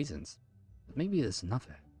like good reasons. But maybe there's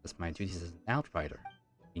another. That's my duties as an outrider.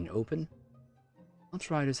 Being open?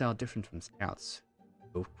 Outriders are different from scouts.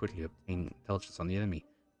 Both quickly obtain intelligence on the enemy.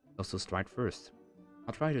 Also strike first.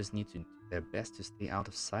 Outriders need to do their best to stay out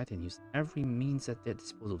of sight and use every means at their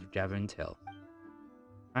disposal to gather intel.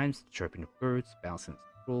 Sometimes the chirping of birds, bouncing of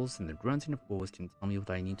squirrels, and the grunting of wolves can tell me what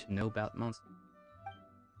I need to know about monsters.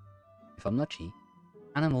 If I'm lucky,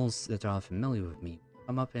 animals that are familiar with me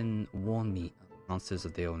come up and warn me of monsters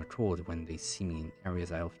of their own accord when they see me in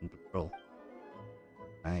areas I often patrol.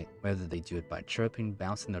 Right, whether they do it by chirping,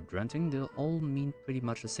 bouncing, or grunting, they'll all mean pretty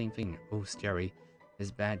much the same thing. Oh, scary,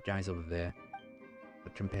 there's bad guys over there.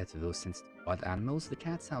 But compared to those sensitive wild animals, the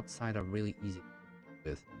cats outside are really easy to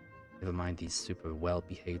deal with. Never mind these super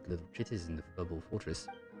well-behaved little kitties in the Furble Fortress.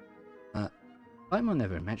 Paimon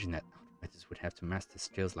never imagined that outriders would have to master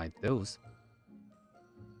skills like those.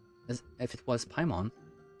 As if it was Paimon,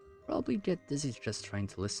 I'd probably get dizzy just trying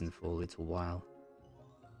to listen for a little while.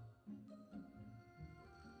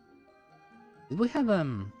 Did we have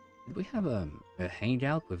a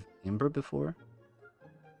hangout with Amber before?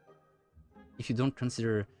 If you don't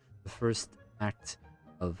consider the first act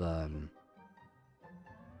of the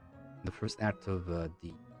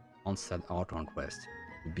the onset Archon quest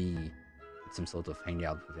to be some sort of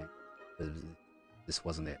hangout with him, but this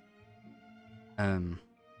wasn't it.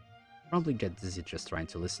 Probably get dizzy just trying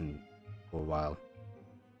to listen for a while.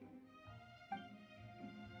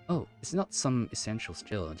 Oh, it's not some essential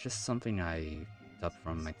skill, it's just something I picked up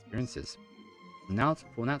from my experiences. Now,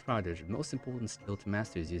 for an outrider, the most important skill to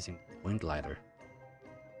master is using Wind Glider.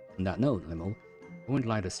 On that note, Limo, Wind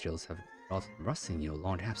Glider skills have brought rust in your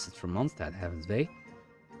long absence from Mondstadt, haven't they?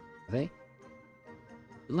 Have they?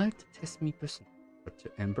 You'd like to test me personally,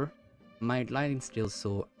 Dr. Ember? My gliding skills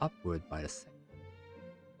soar upward by the second.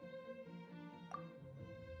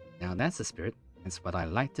 Now that's the spirit, that's what I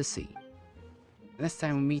like to see. The next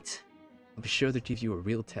time we meet, I'll be sure to give you a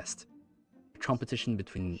real test. A competition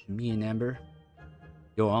between me and Amber.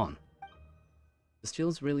 You're on. The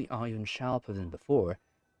skills really are even sharper than before,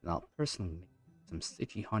 and I'll personally make some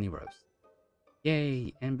sticky honey roast.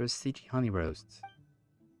 Yay, Amber's sticky honey roast.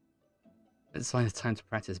 Let's find the time to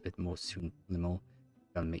practice a bit more soon, Limo.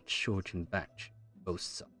 Gotta make sure it can back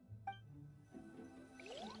both up.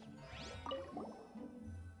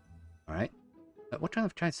 Alright. What kind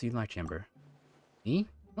of cats do you like, Amber? Me?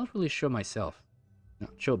 Not really sure myself.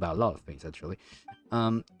 Not sure about a lot of things, actually.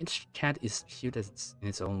 Each cat is cute in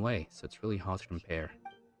its own way, so it's really hard to compare.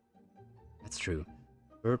 That's true.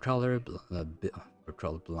 Fur color, fur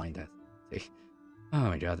color blind, I say. Oh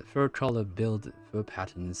my god. Fur color, build, fur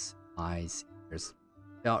patterns, eyes, ears.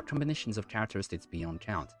 There are combinations of characteristics beyond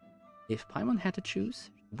count. If Paimon had to choose,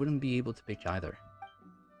 she wouldn't be able to pick either.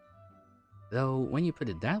 Though, when you put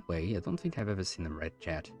it that way, I don't think I've ever seen a red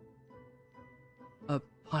cat. A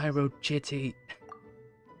pyro chitty!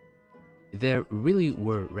 If there really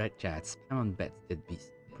were red cats, Paimon bets they'd be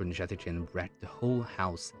super energetic and wreck the whole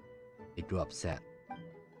house. They grew upset.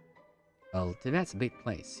 Well, Tibet's a big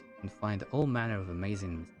place. You can find all manner of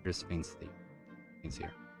amazing mysterious things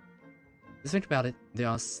here. Just think about it, there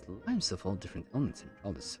are slimes of all different elements and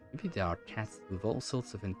colors. Maybe there are cats with all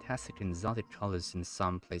sorts of fantastic and exotic colors in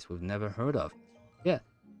some place we've never heard of. Yeah,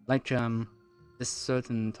 like this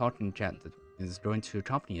certain talking cat that is going to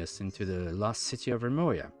accompany us into the lost city of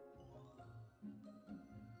Remoria.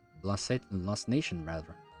 Lost nation,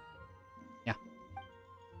 rather. Yeah.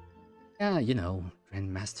 Yeah, you know,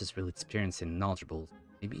 Grandmaster's really experienced and knowledgeable.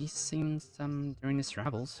 Maybe he's seen some during his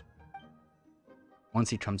travels. Once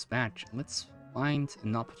he comes back, let's find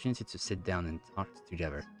an opportunity to sit down and talk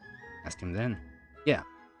together. Ask him then. Yeah,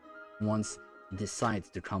 once he decides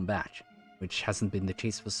to come back, which hasn't been the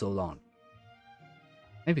case for so long.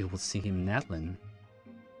 Maybe we'll see him in Atlan.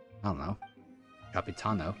 I don't know.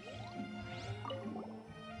 Capitano.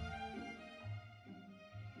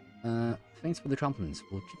 Thanks for the compliments.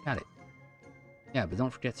 We'll keep at it. Yeah, but don't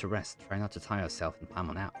forget to rest. Try not to tire yourself and climb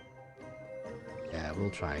on out. Yeah, we'll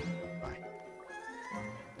try.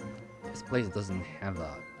 This place doesn't have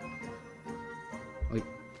a... Wait,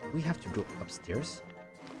 we have to go upstairs?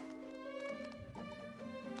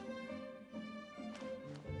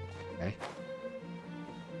 Okay.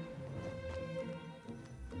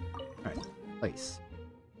 Alright, place.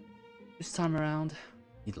 This time around,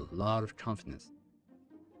 need a lot of confidence.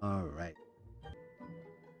 Alright.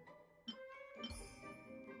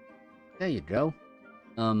 There you go.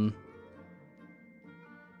 And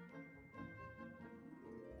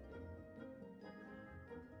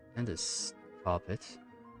this carpet.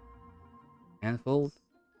 Handfold.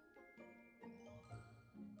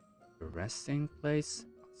 The resting place.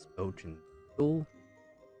 Outspoken tool.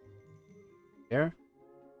 There.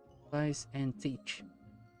 Place and teach.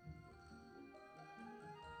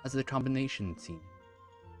 As a combination team.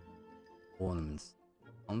 Ornaments.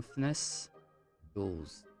 Comfiness.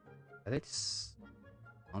 Tools. Aesthetics.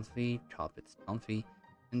 Comfy. Carpets. Comfy.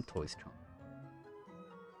 And toys comfy.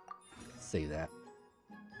 Say that.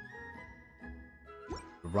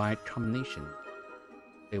 The right combination.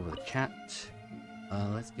 Play with a cat.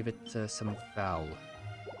 Let's give it some foul.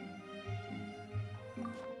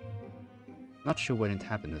 Not sure when it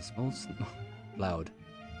happened. It's most loud.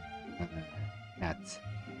 Cat.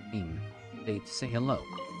 Aim. They to say hello.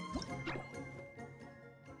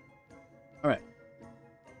 Alright.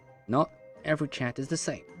 Not every cat is the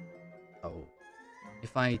same. Oh.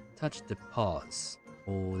 If I touch the paws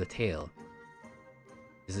or the tail,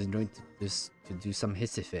 is it going to do some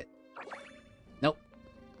hissy fit? Nope.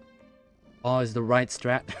 Paw is the right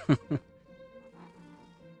strat.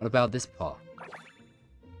 What about this paw?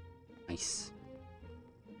 Nice.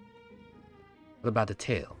 What about the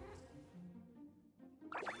tail?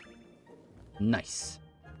 Nice.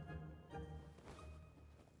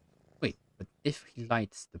 Wait, but if he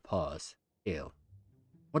likes the paws, tail,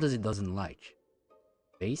 what does it doesn't like?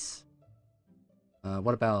 Face?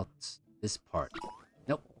 What about this part?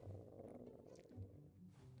 Nope.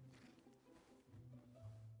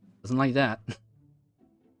 Doesn't like that. What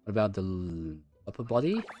about the upper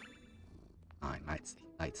body? Oh, he likes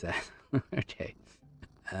that. Okay.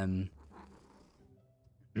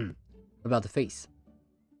 What about the face?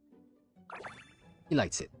 He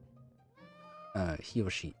likes it. He or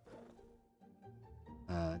she.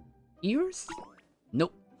 Ears?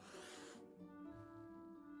 Nope.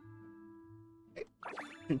 Okay.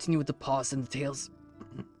 Continue with the paws and the tails.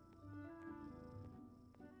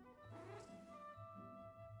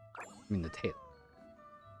 I mean the tail.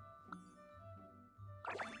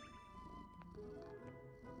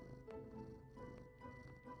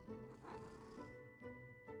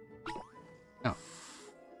 Oh.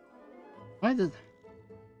 Why did...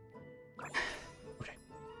 Okay.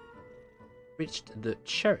 Reached the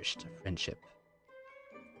cherished friendship.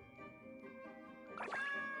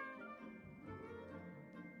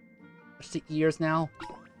 Touch the ears now?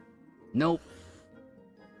 Nope.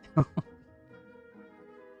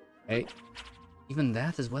 Hey, even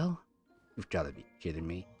that as well? You've gotta be kidding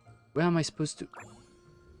me. Where am I supposed to...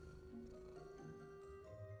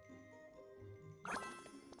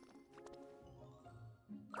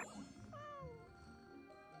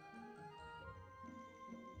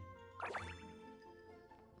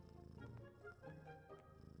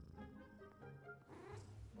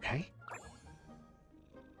 Okay.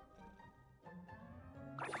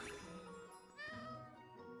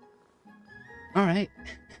 Alright.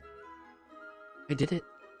 I did it.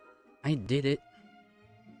 I did it.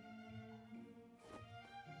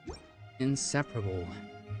 Inseparable.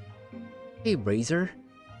 Hey, Razor.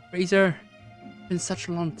 Razor. Been such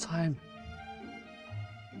a long time.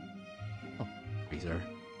 Oh, Razor.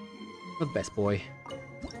 The best boy.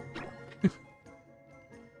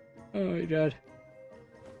 Oh my god.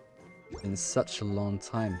 Been such a long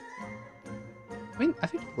time. I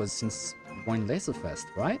think it was since Wine Laserfest,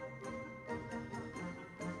 right?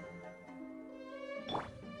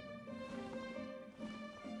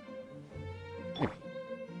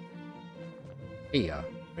 Hey,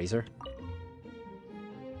 Razor.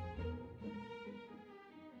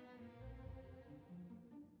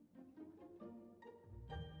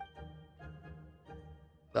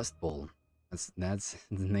 Dust Bowl. That's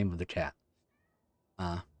the name of the cat.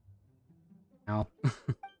 Now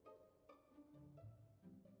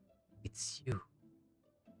it's you,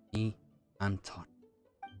 me, and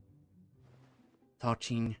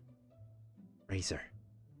touching Razor.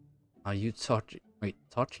 Are you touching? Wait,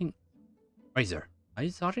 touching Razor? Are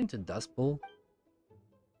you touching the Dust Bowl?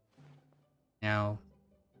 Now,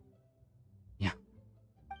 yeah.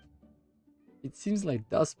 It seems like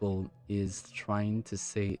Dust Bowl is trying to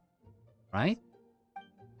say, right?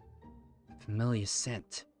 Familiar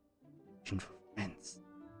scent, looking for friends.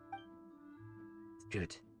 It's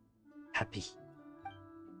good, happy.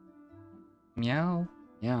 Meow,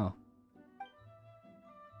 meow.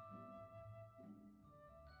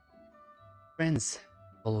 Friends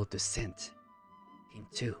follow the scent. Him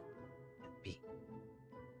too, happy.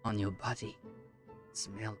 On your body,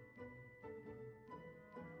 smell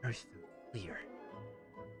very familiar.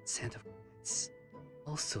 Scent of cats,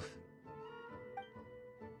 also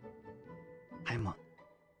Paimon,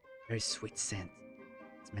 very sweet scent.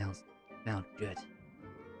 Smells good.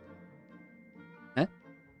 Huh?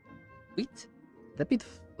 Sweet? Would that be the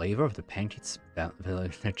flavor of the pancakes that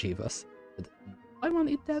Villager gave us? Would Paimon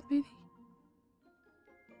eat that, maybe?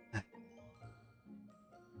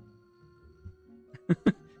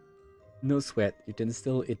 No sweat, you can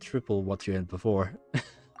still eat triple what you had before.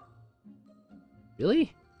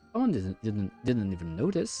 Really? Paimon didn't even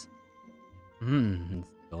notice. It's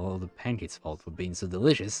all the pancakes' fault for being so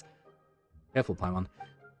delicious. Careful, Paimon.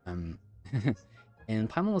 And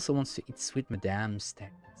Paimon also wants to eat sweet madame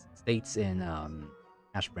steaks and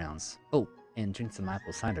hash browns. Oh, and drink some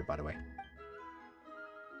apple cider, by the way.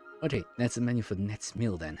 Okay, that's the menu for the next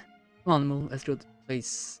meal then. Come on, Moo, let's go to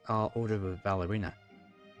place our order with Ballerina.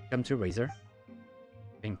 Come to Razor.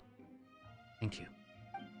 Thank you.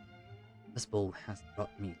 This bowl has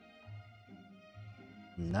brought me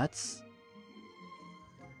nuts.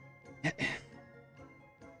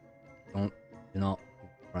 Do not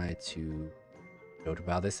try to joke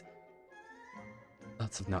about this.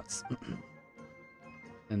 Lots of nuts.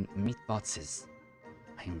 And meat boxes.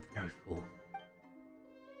 I am very full.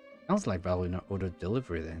 Sounds like Ballerina ordered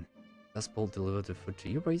delivery then. Does Paul deliver the food to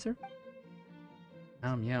you, Razor?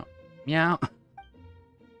 Meow, meow. Meow!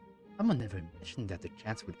 Someone never mentioned that the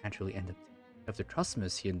cats would actually end up of the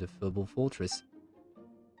customers here in the Furball Fortress.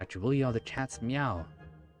 Actually, are the cats meow.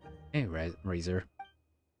 Hey, Razor.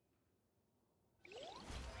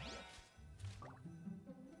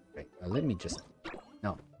 Okay, let me just...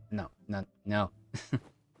 No. I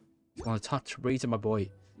want to talk to Razor, my boy.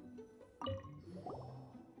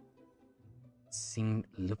 Sing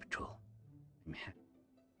Luptrol.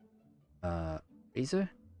 Razor?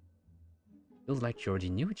 Feels like you already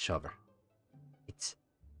knew each other. It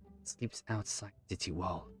sleeps outside the city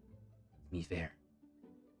wall. Me there.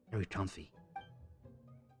 Very comfy.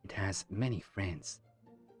 It has many friends.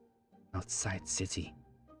 Outside city.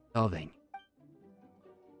 Starving.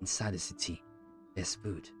 Inside the city, there's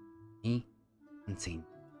food. Me, hunting.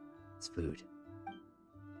 It's food.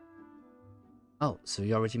 Oh, so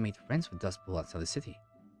you already made friends with Dust Bowl outside the city.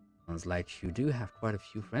 Sounds like you do have quite a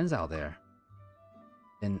few friends out there.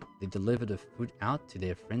 Then they deliver the food out to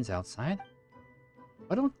their friends outside?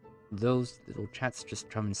 Why don't those little chats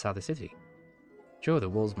just come inside the city? Sure, the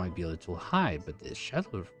walls might be a little high, but there's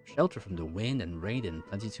shelter from the wind and rain and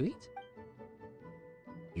plenty to eat.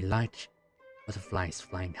 We like butterflies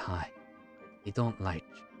flying high. They don't like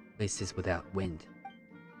places without wind.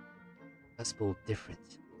 Dust Bowl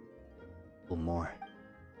different. Or more.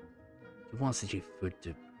 He wants to give food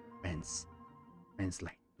to friends. Friends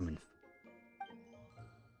like human food.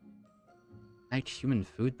 Like human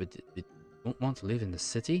food, but they don't want to live in the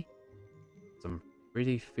city? Some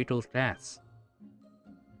pretty fickle cats.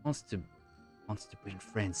 Wants to bring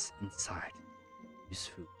friends inside. Use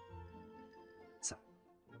food. Inside.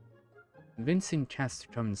 Convincing cats to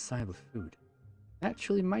come inside with food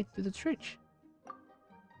actually might do the trick.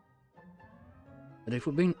 But if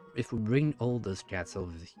we bring all those cats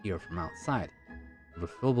over here from outside, will the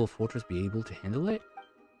Furball Fortress be able to handle it?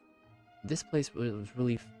 This place was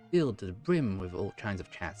really filled to the brim with all kinds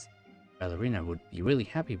of cats. Ballerina would be really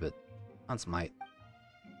happy, but ants might.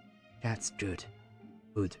 Cats good.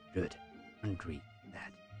 Food good. Hungry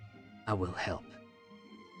bad. I will help.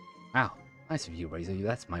 Wow, nice of you, Razor.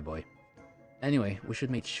 That's my boy. Anyway, we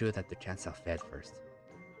should make sure that the cats are fed first.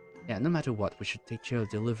 Yeah, no matter what, we should take care of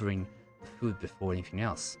delivering the food before anything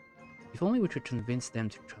else. If only we could convince them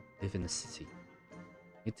to live in the city.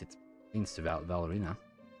 It means to Ballerina.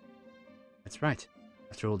 That's right.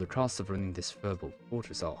 After all, the costs of running this Furball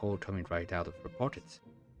Fortress are all coming right out of her pockets.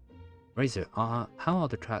 Razor, how are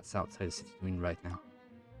the cats outside the city doing right now?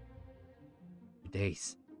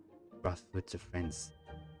 days. Brought food to friends.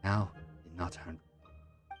 Now, they're not hungry.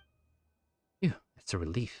 Phew, that's a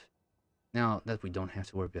relief. Now that we don't have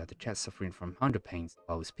to worry about the cat suffering from hunger pains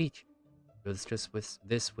while we speak. We'll discuss with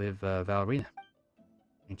Valerina.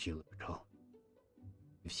 Thank you, Patrol.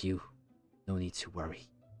 With you, no need to worry.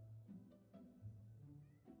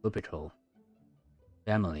 Patrol.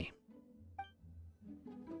 Family.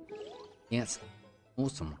 Yes,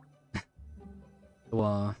 awesome.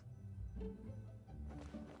 So,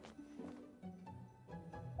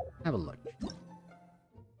 have a look.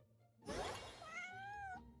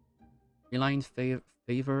 Feline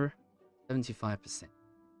favor 75%.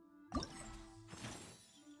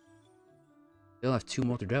 Still have 2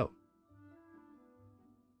 more to go.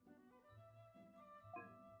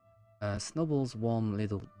 Snowball's warm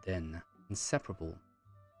little den, inseparable.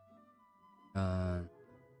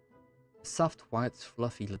 Soft, white,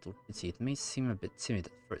 fluffy little kitty. It may seem a bit timid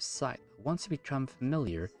at first sight, but once you become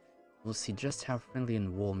familiar, you'll see just how friendly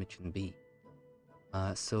and warm it can be.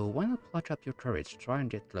 So why not pluck up your courage, try and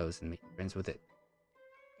get close and make friends with it.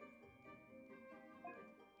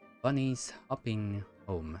 Bunny's hopping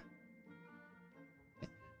home.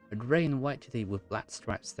 A grey and white kitty with black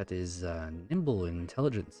stripes that is nimble and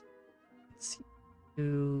intelligent. It seems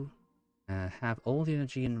to have all the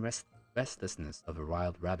energy and restlessness of a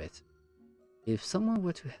wild rabbit. If someone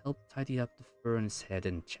were to help tidy up the fur on its head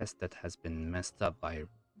and chest that has been messed up by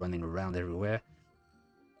running around everywhere,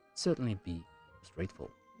 I'd certainly be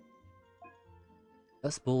grateful.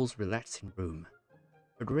 Dustball's relaxing room.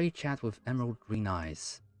 A grey cat with emerald green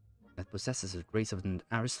eyes that possesses the grace of an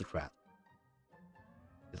aristocrat.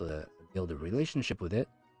 Build a relationship with it,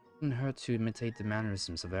 and her to imitate the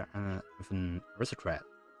mannerisms of an aristocrat.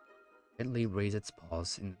 Gently raise its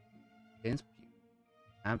paws in against you.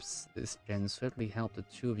 Perhaps this can certainly help the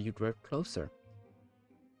two of you grow closer.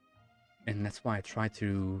 And that's why I try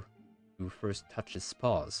to first touch its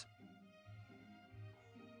paws.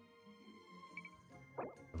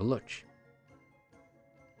 Have a look.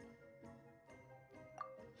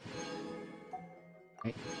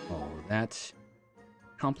 Right, all that.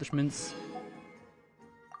 Accomplishments.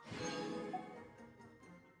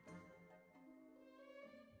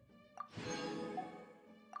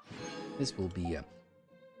 This will be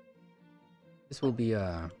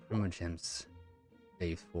Primogems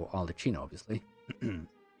saved for Aldachino, obviously.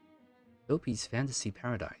 Dopey's Fantasy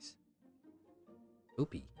Paradise.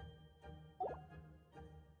 Dopey.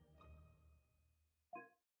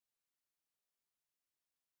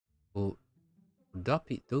 Well,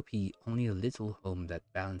 Dopey only a little home that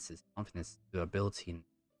balances confidence, durability, and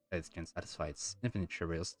that can satisfy its infinite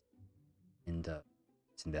curiosity. And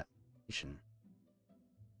it's in that position.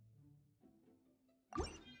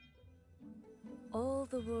 All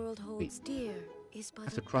the world holds dear is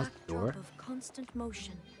but a cross the door. backdrop of constant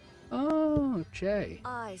motion. Oh, okay.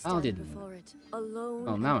 I stand before it, alone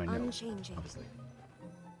and now I know. unchanging. Obviously.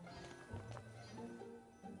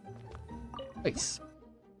 Place.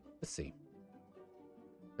 Let's see.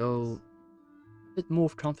 So, a bit more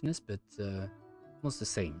of confidence, but almost the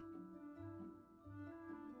same.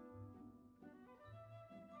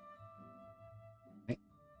 Okay.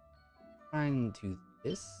 Try and do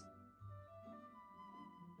this.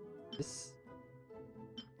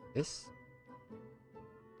 This.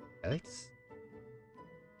 Alex.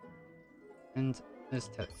 And this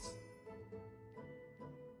text.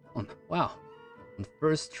 Oh, wow. On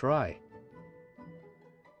first try.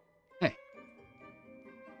 Hey.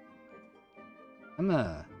 I'm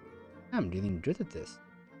getting good at this.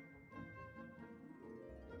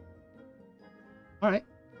 Alright.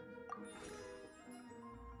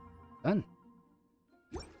 Done.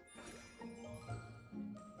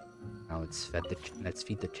 Now let's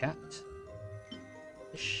feed the cat.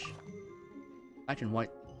 Fish. Black and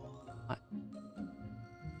white.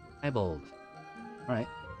 Eyeballed. Alright.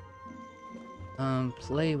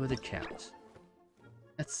 Play with the cat.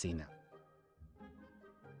 Let's see now.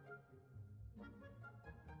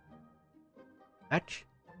 Back.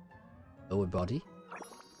 Lower body.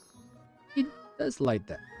 He does like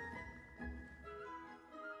that.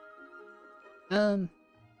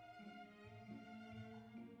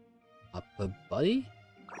 Upper body?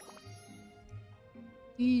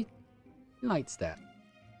 He likes that.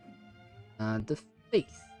 The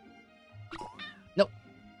face. Nope,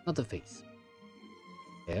 not the face.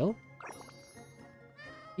 Tail?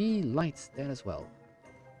 He likes that as well.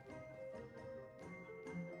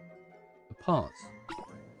 The paws.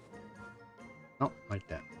 Not like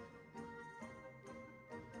that.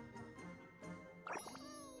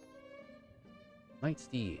 Likes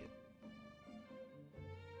the ear.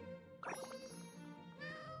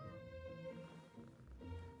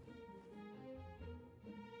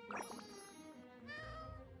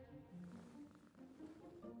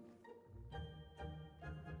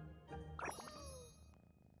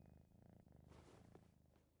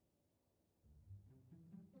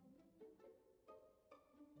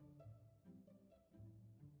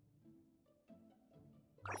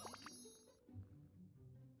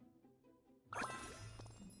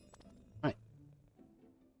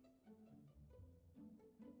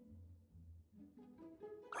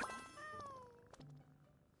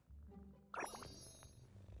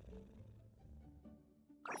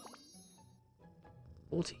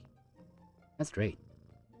 40. That's great.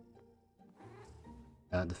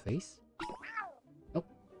 The face? Nope.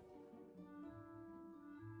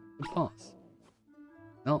 The paws.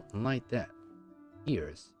 Not like that.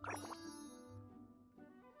 Ears.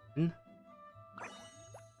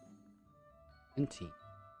 And teeth.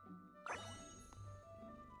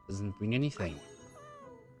 Doesn't bring anything.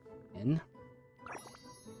 In.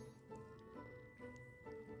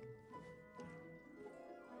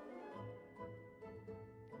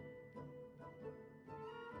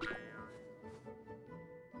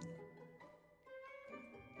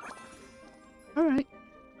 Alright.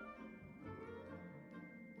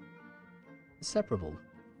 Separable.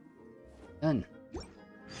 Done.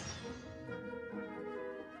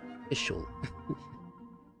 Official.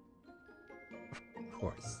 Of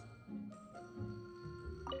course.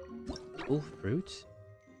 Full fruit?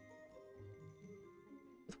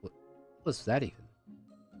 What was that even?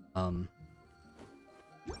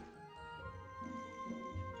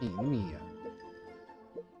 Hey, let me, oh.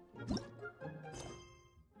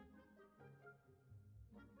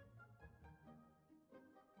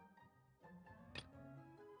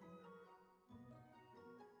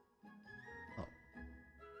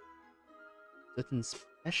 Certain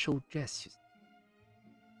special gestures.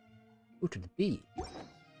 Who could it be?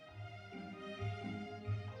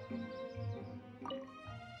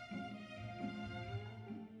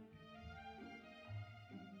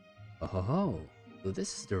 Oh, so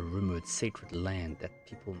this is the rumored sacred land that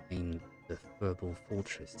people named the Furball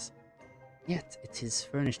Fortress. Yet it is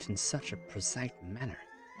furnished in such a prosaic manner,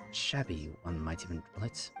 shabby one might even call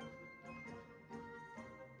it.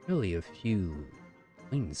 Surely a few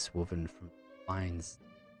wings woven from vines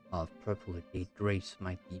of purple agate grapes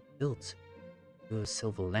might be built. Two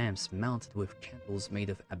silver lamps mounted with candles made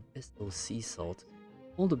of abyssal sea salt,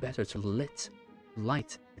 all the better to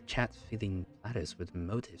light the chat-filling platters with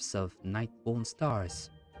motifs of night-born stars.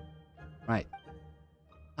 Right.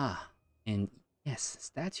 Ah, and yes,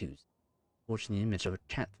 statues, forging the image of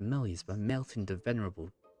cat familiars by melting the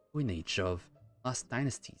venerable coinage of past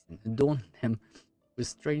dynasties and adorning them with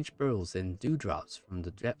strange pearls and dewdrops from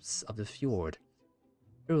the depths of the fjord.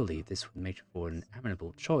 Surely this would make for an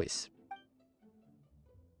admirable choice.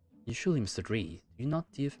 You surely must agree, do you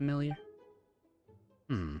not, dear familiar?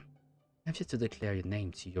 I have yet to declare your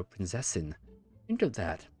name to your princessin. Think of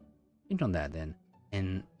that. Think on that then,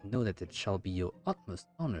 and know that it shall be your utmost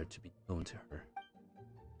honor to be known to her.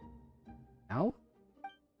 Now?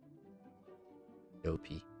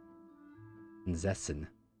 Dopey. Princessin.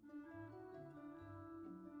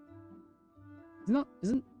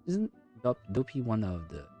 Isn't Dopey one of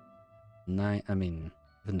the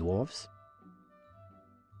the dwarves?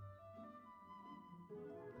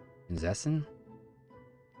 Princessin?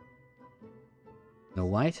 No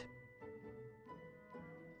white?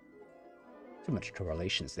 Too much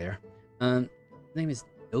correlations there. Name is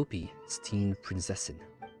Dopey, esteemed princessin.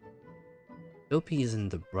 Dopey isn't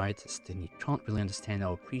the brightest, and you can't really understand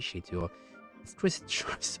or appreciate your exquisite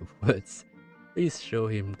choice of words. Please show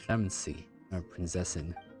him clemency, our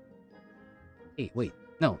princessin. Hey, wait,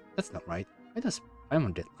 no, that's not right. Why does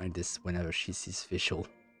Paimon get like this whenever she sees Fischl?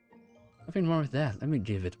 Nothing wrong with that, let me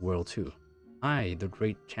give it a whirl too. I, the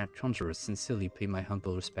great cat conjurer, sincerely pay my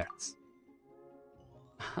humble respects.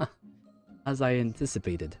 As I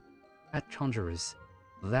anticipated, cat conjurers,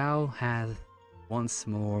 thou hast once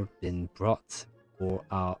more been brought for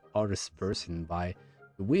our artist person by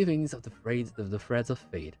the weavings of the threads of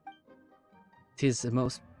fate. 'Tis a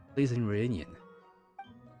most pleasing reunion.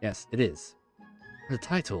 Yes, it is. The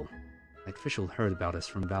title, like Fischl heard about us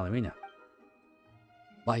from Ballerina.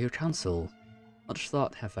 By your counsel, much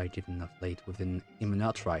thought have I given of late within human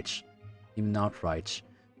outreach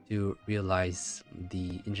to realize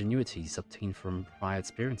the ingenuities obtained from prior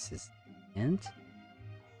experiences, and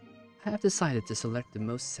I have decided to select the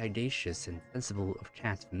most sagacious and sensible of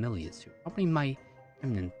cat familiars to accompany my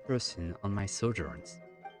eminent person on my sojourns.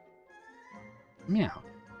 Meow.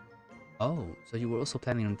 Oh, so you were also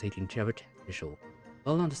planning on taking care of a cat, Fischl.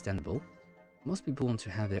 Well, understandable. Most people want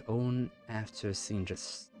to have their own after seeing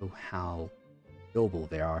just how noble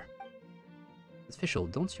they are. But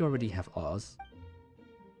Fischl, don't you already have Oz?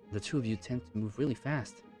 The two of you tend to move really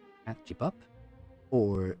fast. Can't keep up?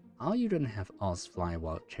 Or are you gonna have Oz fly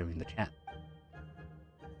while carrying the cat?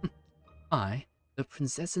 I, the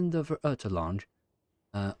princessin of Ertaland,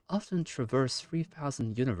 often traverse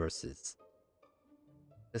 3,000 universes.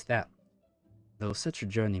 Just that. Though such a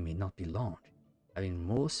journey may not be long, having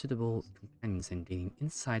more suitable companions and gaining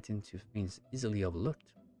insight into things easily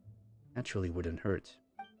overlooked naturally wouldn't hurt.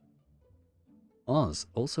 Oz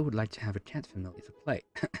also would like to have a cat familiar to play.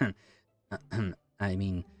 I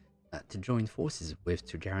mean, to join forces with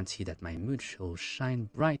to guarantee that my mood shall shine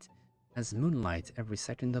bright as moonlight every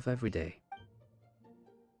second of every day.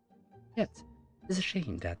 Yet, it is a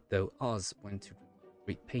shame that though Oz went to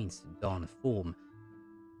great pains to don a form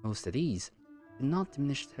most at ease, did not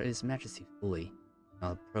diminish his majesty fully,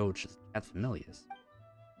 nor approach the cat familiars.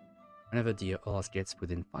 Whenever dear Oz gets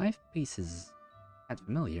within 5 paces of cat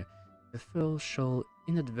familiar, the fur shall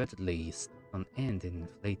inadvertently stand on end and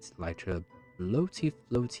inflate like a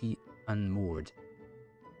floaty unmoored.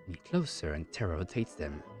 Any closer and terror overtakes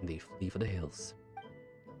them, and they flee for the hills.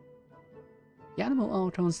 The animal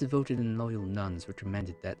archons devoted and loyal nuns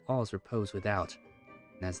recommended that Oz repose without,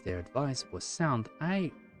 and as their advice was sound,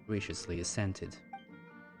 I graciously assented.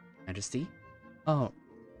 Majesty? Oh,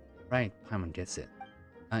 right, Paimon gets it.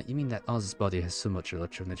 You mean that Oz's body has so much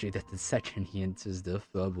electro energy that the second he enters the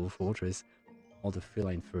verbal fortress, all the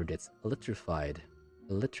feline fur gets electrified.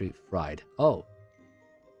 Electrified. Oh,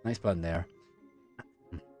 nice pun there.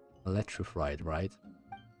 Electrified, right?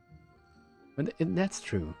 But if that's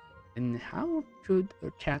true, then how could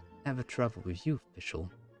a cat ever travel with you, official?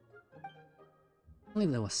 Only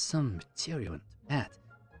there was some material in that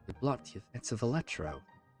to block the effects of electro.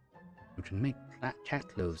 You can make cat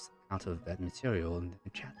clothes out of that material, and the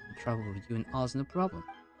cat can travel with you in Oz no problem.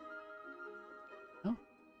 No?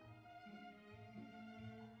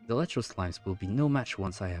 The electro slimes will be no match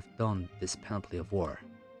once I have done this panoply of war.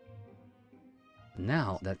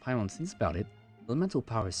 Now that Paimon thinks about it, elemental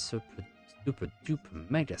power is super duper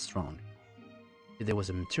mega strong. If there was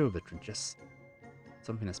a material that could just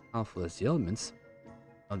something as powerful as the elements,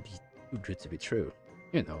 that would be too good to be true.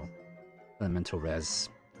 You know, elemental res,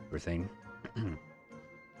 everything.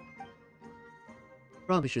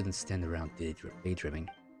 Probably shouldn't stand around daydreaming.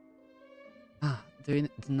 The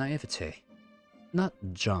naivete. Not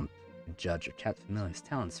jump and judge a cat familiar's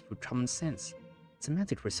talents through common sense.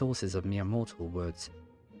 Semantic resources of mere mortal words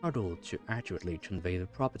struggle to accurately convey their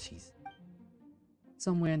properties.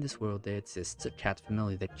 Somewhere in this world there exists a cat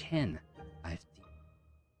familiar that can dive deep,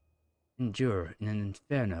 endure in an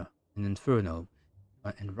inferno,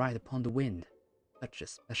 and ride upon the wind. Such a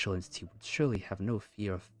special entity would surely have no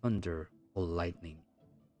fear of thunder or lightning.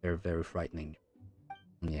 They're very frightening.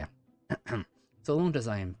 Yeah. So long as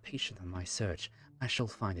I am patient on my search, I shall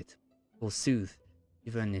find it. Forsooth,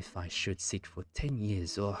 even if I should seek for 10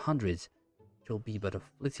 years or 100, it will be but a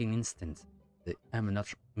fleeting instant. I'm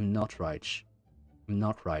not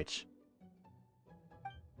right.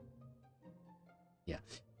 Yeah.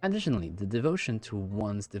 Additionally, the devotion to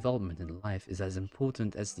one's development in life is as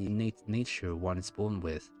important as the innate nature one is born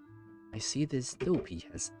with. I see this Dopey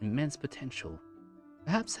has immense potential.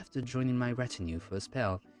 Perhaps after joining my retinue for a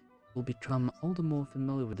spell, it will become all the more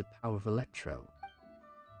familiar with the power of Electro.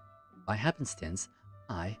 By happenstance,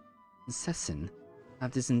 I, Assassin, have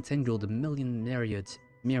disentangled a myriad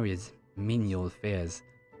menial affairs,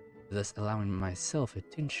 thus allowing myself a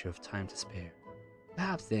tincture of time to spare.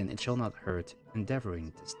 Perhaps then it shall not hurt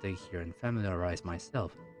endeavoring to stay here and familiarize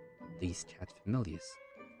myself with these cat familiars,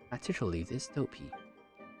 particularly this Dopey.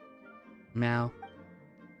 Meow.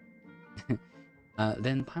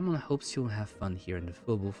 Then Paimon hopes you'll have fun here in the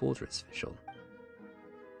Verbal Fortress, official.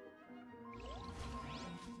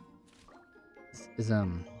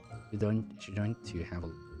 You're going to have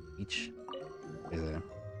a each.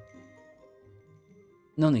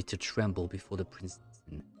 No need to tremble before the princess.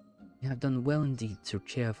 You have done well indeed to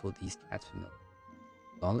care for these cat familiars.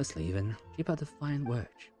 Flawlessly even, keep up the fine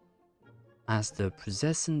work. As the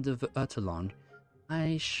possessor of Ertelong,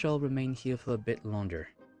 I shall remain here for a bit longer,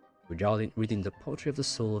 reading the poetry of the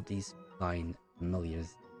soul of these fine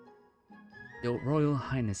familiars. Your Royal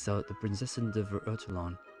Highness the Princess of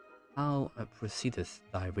Ertelong, how proceedeth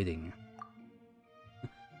thy reading?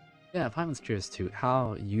 Yeah, Paimon's curious too.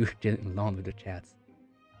 How you getting along with the cats?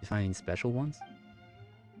 You find any special ones?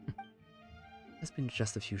 It's been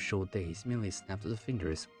just a few short days, merely a snap of the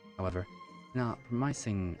fingers. However, now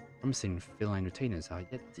promising feline retainers are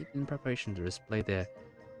yet deep in preparation to display their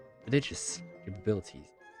prodigious capabilities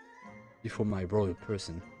before my royal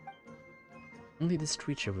person. Only this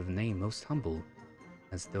creature with a name most humble,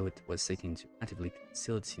 as though it was seeking to actively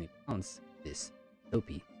conceal its accounts, this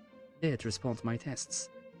Dopey, dared to respond to my tests.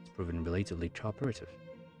 It's proven relatively cooperative.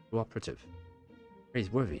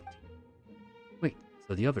 Praiseworthy. Wait,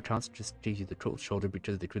 so the other cats just gave you the cold shoulder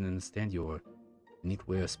because they couldn't understand your unique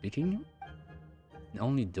way of speaking? And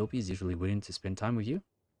only Dopey is usually willing to spend time with you?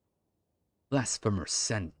 Blasphemous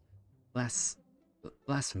slander.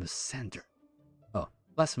 Oh,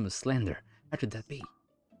 blasphemous slander. How could that be?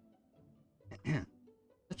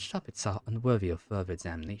 Such topics are unworthy of further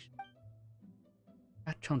examination.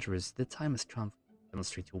 Cat conjurers, the time has come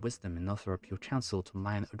demonstrate your wisdom and offer up your counsel to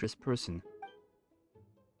mine address person.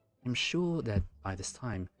 I'm sure that by this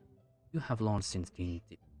time, you have long since gained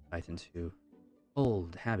deep insight into all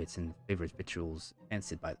the habits and favorite rituals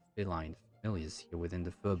fancied by the feline familiars here within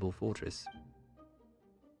the Furball Fortress.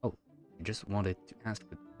 Oh, I just wanted to ask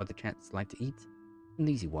what the cats like to eat? An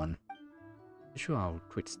easy one. Sure, our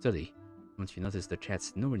quick study. Once you noticed the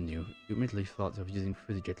cats no one knew, you immediately thought of using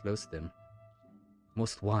food to get close to them.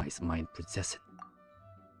 Most wise mind possessing.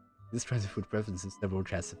 This tries to food preference in several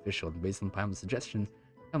cats official, and based on Paimon's suggestion,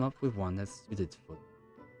 come up with one that's suited for them.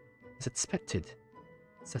 As expected,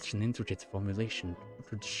 such an intricate formulation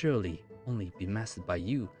could surely only be mastered by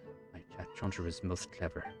you, my cat conjurer's most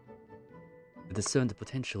clever. To discern the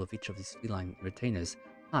potential of each of these feline retainers,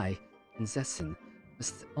 I, in Zessin,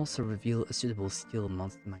 must also reveal a suitable skill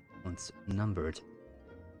amongst my talents numbered.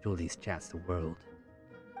 Show these cats the world.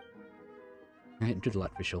 Good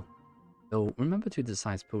luck, Vishal. Though remember to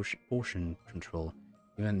decide portion control,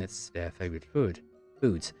 given it's their favorite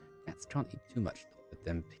foods. Cats can't eat too much, let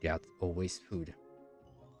them pick out or waste food.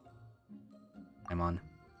 I'm on.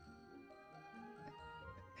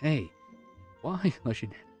 Hey, why was you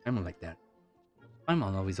Paimon like that?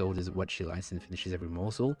 Paimon always orders what she likes and finishes every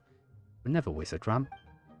morsel. We never waste a crumb.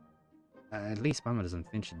 At least Paimon doesn't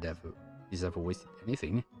think she's ever wasted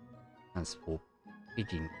anything. As for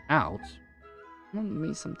picking out, well,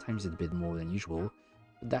 maybe sometimes it's a bit more than usual,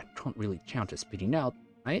 but that can't really count as spitting out,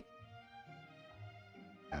 right?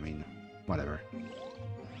 I mean, whatever.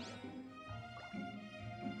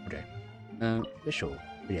 Okay. Vishal,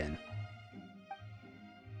 again.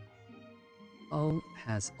 Oh,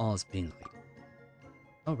 has Oz been like?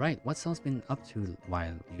 Alright, what's Oz been up to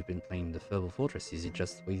while you've been playing the Furball Fortress? Is he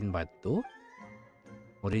just waiting by the door?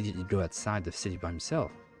 Or did he go outside the city by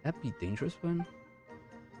himself? That'd be dangerous for him?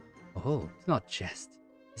 Oh, it's not jest.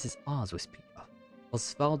 This is Oz we speak of.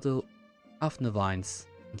 Osvaldo Afnavines,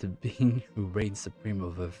 the being who reigns supreme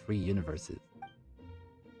over 3 universes.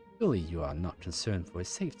 Surely you are not concerned for his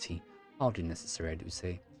safety. Hardly necessary, I do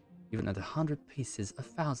say. Even at 100 paces,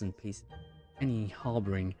 1,000 paces, any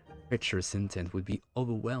harboring treacherous intent would be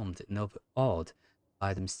overwhelmed and overawed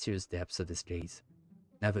by the mysterious depths of this gaze.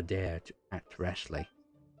 Never dare to act rashly.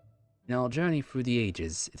 In our journey through the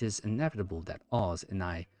ages, it is inevitable that Oz and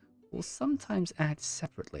I will sometimes act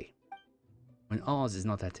separately. When Oz is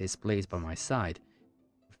not at his place by my side,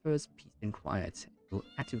 he prefers peace and quiet, and will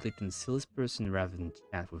actively conceal his person rather than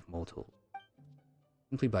chat with mortals.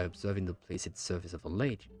 Simply by observing the placid surface of a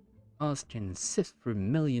lake, Oz can sift through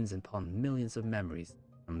millions upon millions of memories.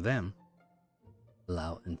 From them,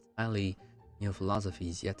 allow entirely new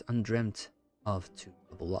philosophies yet undreamt of to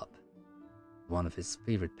bubble up. One of his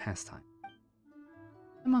favorite pastimes.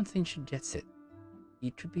 Paimon thinks she gets it.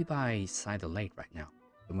 He could be by side the lake right now,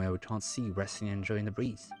 somewhere we can't see, resting and enjoying the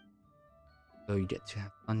breeze. So you get to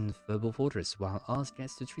have fun in the Furball Fortress while Oz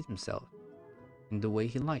gets to treat himself in the way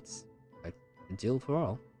he likes, like a deal for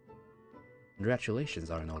all. Congratulations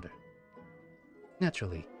are in order.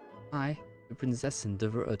 Naturally, I, the Princess and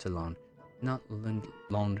Dover Urtalon, not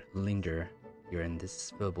long linger here in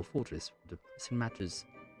this Furball Fortress, where the pressing matters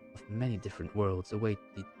of many different worlds await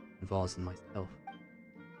the Vaz and myself.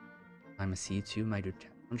 I must see too, my good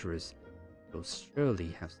cat conjurers, will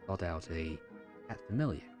surely have sought out a cat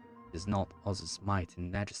familiar. It is not Oz's might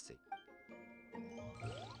and majesty.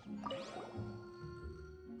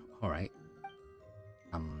 Alright.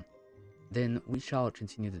 Then we shall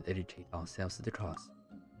continue to dedicate ourselves to the cause.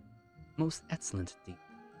 Most excellent indeed.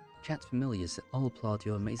 Cat familiars all applaud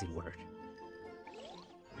your amazing work.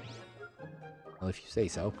 Well, if you say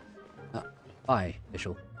so. Bye,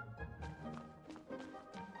 Vishal.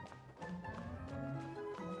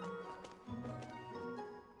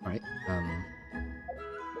 Alright,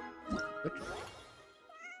 quick.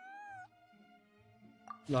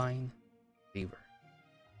 Line favor.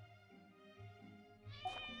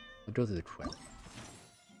 We'll go to the quest.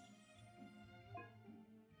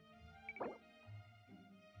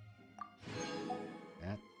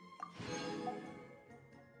 That.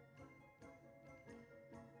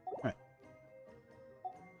 Alright.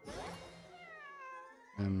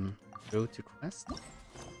 Go to quest.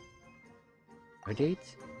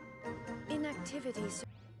 Radiate. Inactivities.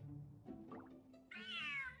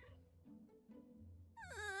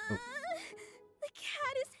 The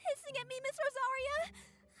cat is hissing at me, Miss Rosaria.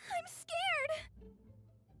 I'm scared.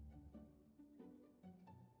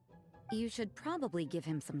 You should probably give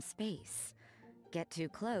him some space. Get too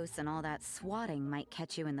close and all that swatting might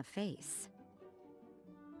catch you in the face.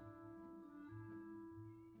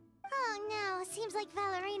 Oh no, seems like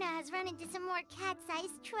Valerina has run into some more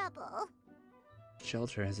cat-sized trouble.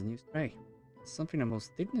 Shelter has a new stray. something I'm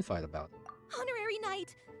most dignified about. Honorary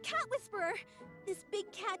Knight! Cat Whisperer! This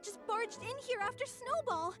big cat just barged in here after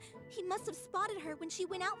Snowball! He must have spotted her when she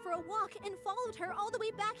went out for a walk and followed her all the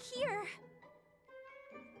way back here!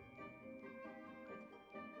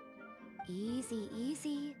 Easy,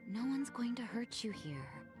 easy. No one's going to hurt you here.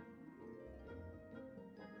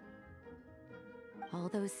 All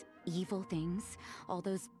those evil things, all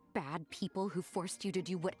those bad people who forced you to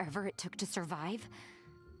do whatever it took to survive,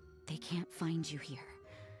 they can't find you here.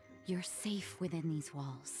 You're safe within these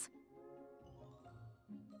walls.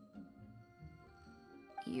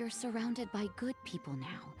 You're surrounded by good people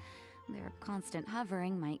now. Their constant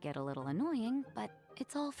hovering might get a little annoying, but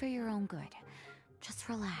it's all for your own good. Just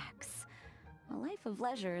relax. A life of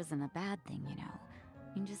leisure isn't a bad thing, you know.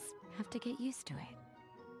 You just have to get used to it.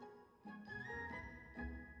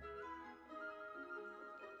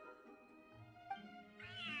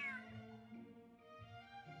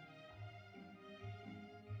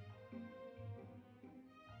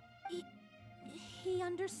 He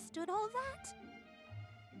understood all that?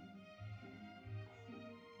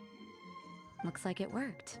 Looks like it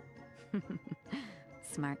worked.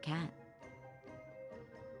 Smart cat.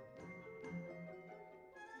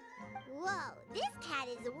 Whoa, this cat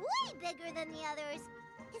is way bigger than the others.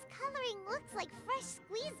 His coloring looks like fresh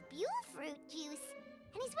squeezed buell fruit juice.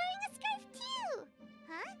 And he's wearing a scarf too!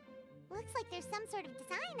 Huh? Looks like there's some sort of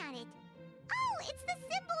design on it. Oh, it's the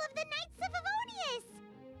symbol of the Knights of Avonius!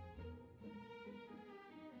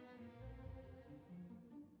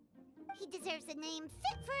 He deserves a name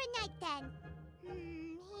fit for a knight then. He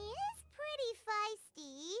is pretty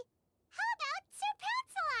feisty. How about Sir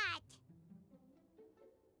Pouncelot?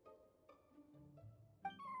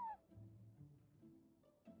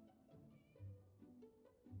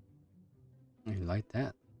 I like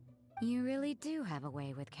that. You really do have a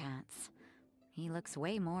way with cats. He looks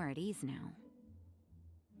way more at ease now.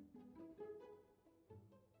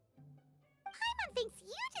 Paimon thinks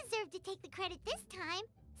you deserve to take the credit this time.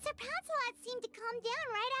 Sir Pouncelot seemed to calm down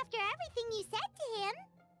right after everything you said to him.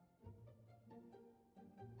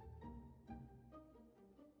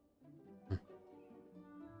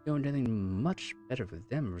 You're getting much better with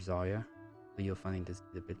them, Rosaria. But you're finding this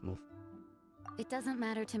a bit more. It doesn't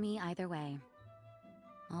matter to me either way.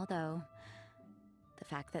 Although, the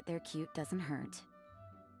fact that they're cute doesn't hurt.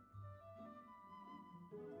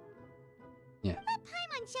 Yeah. Let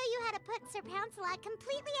Paimon show you how to put Sir Pouncelot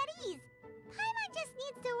completely at ease. Paimon just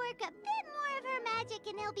needs to work a bit more of her magic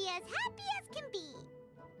and he'll be as happy as can be.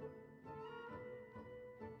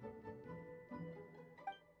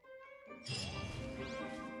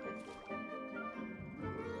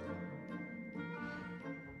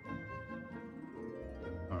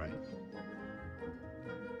 Alright.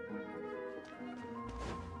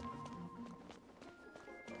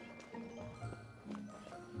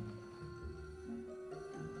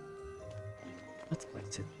 Let's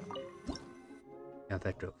place it. How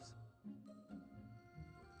that goes.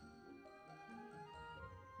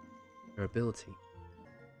 Your ability.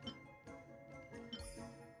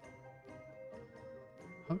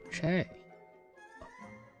 Okay.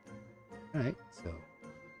 Alright, so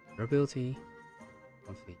your ability.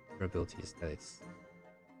 Obviously, your ability is that it's.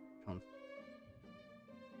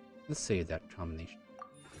 Let's say that combination.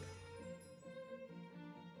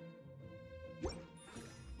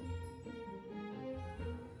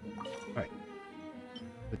 Alright.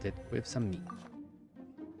 Put it with some meat.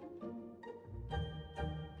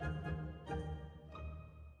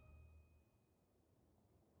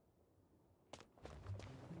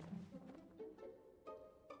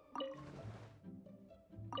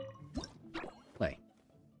 Play.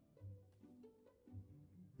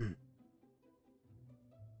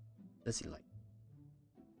 Does he like?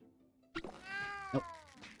 Nope.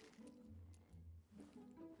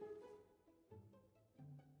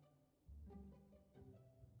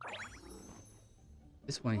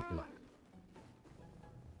 This one he like.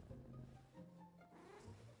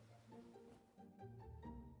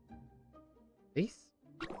 Face?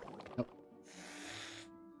 Nope.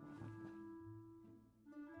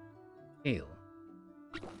 Tail.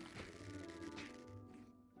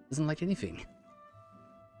 Doesn't like anything.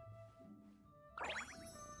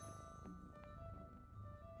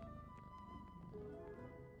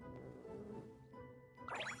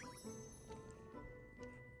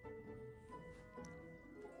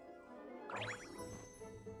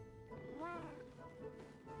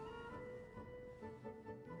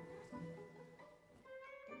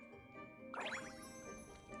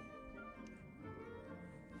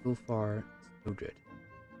 So far, so good.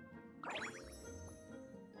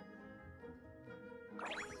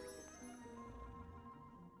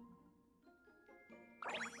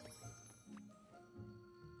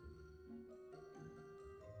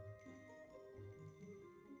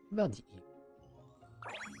 What about the ear?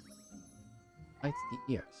 Light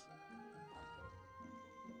the ears.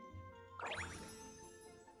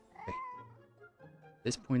 Okay.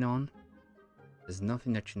 This point on, there's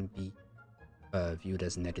nothing that can be viewed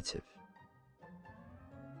as negative.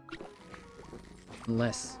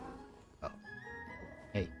 Unless... Oh.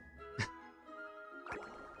 Hey.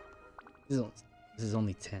 This is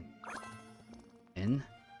only 10. 10?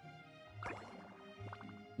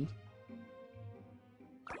 E?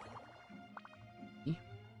 E?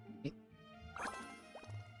 E?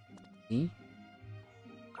 E?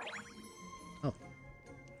 Oh.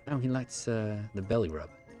 Now he likes the belly rub.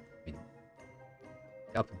 I mean,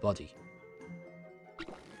 the upper body.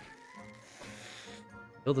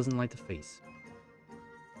 Still doesn't like the face.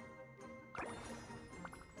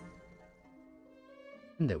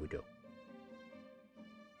 And there we go.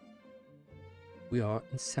 We are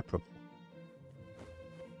inseparable.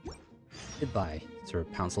 Goodbye, Sir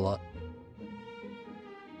Pouncelot.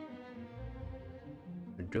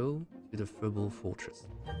 We go to the Furble Fortress.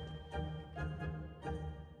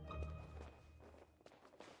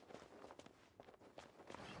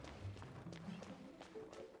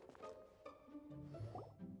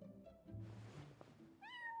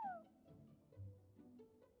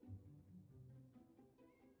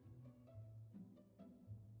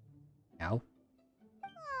 Now,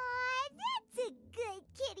 Aw, that's a good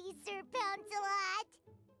kitty, Sir Pouncelot.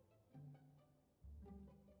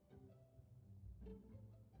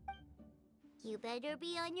 You better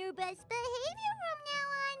be on your best behavior from now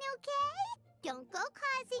on, okay? Don't go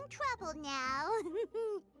causing trouble now.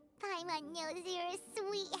 Paimon knows you're a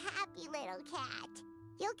sweet, happy little cat.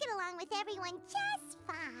 You'll get along with everyone just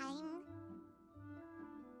fine.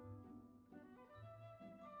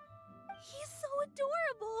 He's so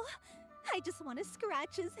adorable. I just want to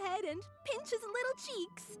scratch his head and pinch his little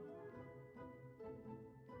cheeks.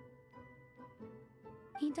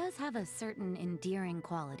 He does have a certain endearing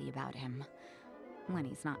quality about him. When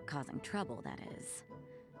he's not causing trouble, that is.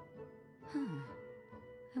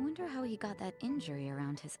 I wonder how he got that injury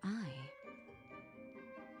around his eye.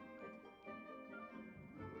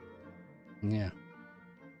 yeah.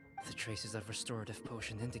 The traces of restorative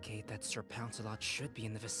potion indicate that Sir Pouncelot should be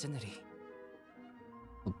in the vicinity.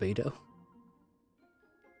 Albedo?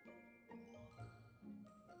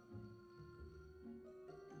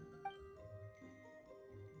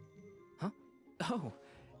 Huh? Oh,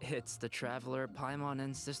 it's the traveler Paimon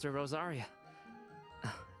and Sister Rosaria.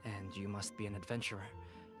 And you must be an adventurer.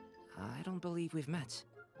 I don't believe we've met.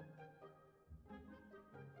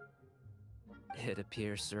 It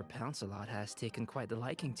appears Sir Pouncelot has taken quite the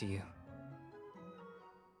liking to you.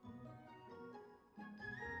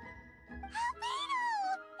 Albedo!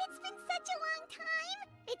 It's been such a long time!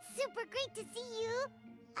 It's super great to see you!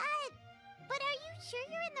 But are you sure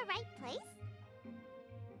you're in the right place?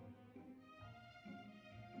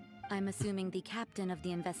 I'm assuming the captain of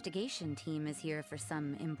the investigation team is here for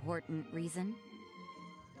some important reason.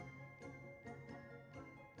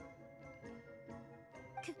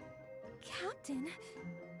 Captain?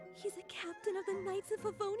 He's a captain of the Knights of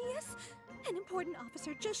Favonius? An important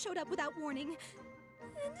officer just showed up without warning.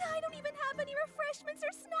 And I don't even have any refreshments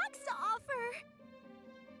or snacks to offer!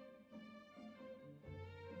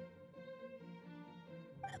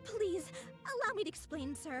 Please, allow me to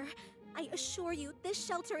explain, sir. I assure you, this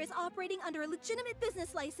shelter is operating under a legitimate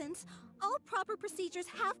business license. All proper procedures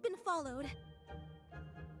have been followed.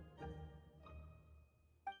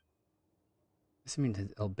 Does it mean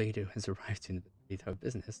that Albedo has arrived to investigate our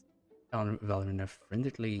business? Valerina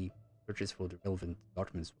frantically searches for the relevant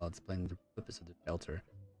documents while explaining the purpose of the shelter.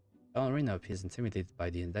 Valerina appears intimidated by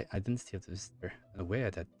the identity of the visitor,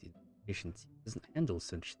 aware that the investigation team doesn't handle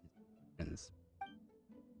such things.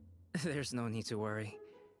 There's no need to worry.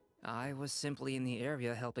 I was simply in the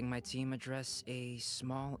area helping my team address a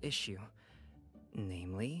small issue.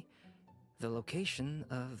 Namely, the location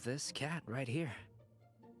of this cat right here.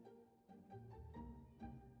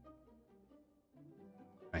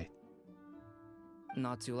 Right.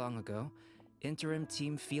 Not too long ago, Interim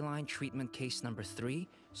Team Feline Treatment Case number 3,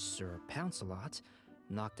 Sir Pouncelot,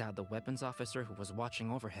 knocked out the weapons officer who was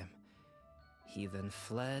watching over him. He then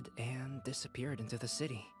fled and disappeared into the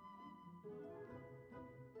city.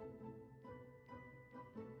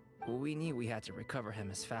 We knew we had to recover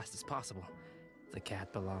him as fast as possible. The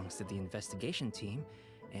cat belongs to the investigation team,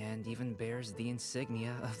 and even bears the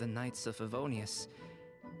insignia of the Knights of Favonius.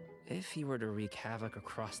 If he were to wreak havoc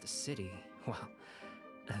across the city, well,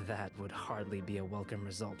 that would hardly be a welcome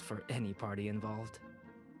result for any party involved.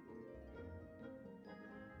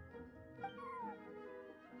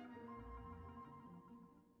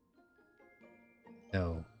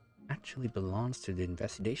 So, actually belongs to the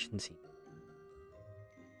investigation team.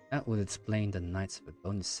 That would explain the Knights of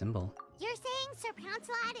Bonus symbol. You're saying Sir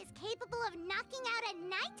Pouncelot is capable of knocking out a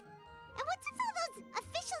knight? And what's with all those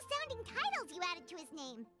official-sounding titles you added to his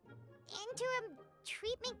name? Interim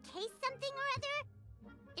treatment case something or other?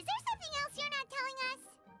 Is there something else you're not telling us?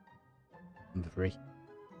 I'm afraid.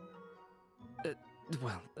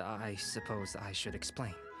 Well, I suppose I should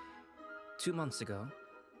explain. 2 months ago,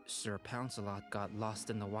 Sir Pouncelot got lost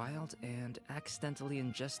in the wild and accidentally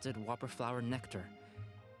ingested whopperflower nectar.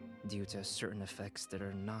 Due to certain effects that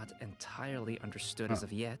are not entirely understood as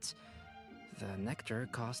of yet, the nectar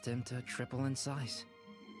caused him to triple in size.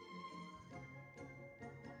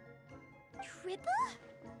 Triple?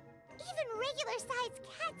 Even regular-sized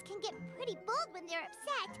cats can get pretty bold when they're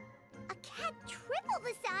upset. A cat triple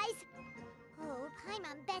the size? Oh,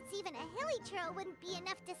 Paimon bets even a hilly churl wouldn't be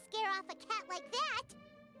enough to scare off a cat like that.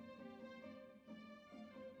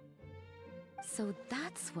 So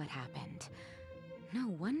that's what happened. No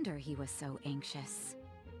wonder he was so anxious.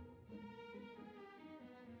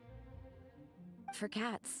 For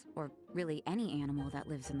cats, or really any animal that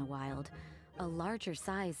lives in the wild, a larger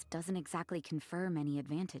size doesn't exactly confer many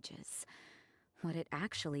advantages. What it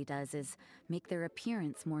actually does is make their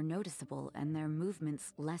appearance more noticeable and their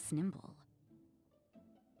movements less nimble.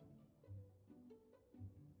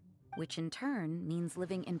 Which in turn means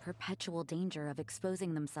living in perpetual danger of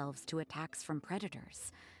exposing themselves to attacks from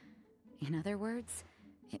predators. In other words,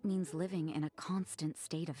 it means living in a constant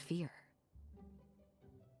state of fear.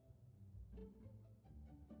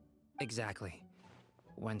 Exactly.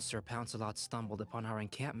 When Sir Pouncelot stumbled upon our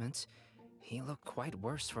encampment, he looked quite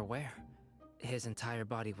worse for wear. His entire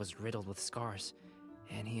body was riddled with scars,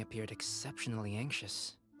 and he appeared exceptionally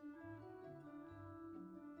anxious.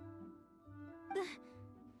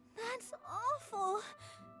 That's awful.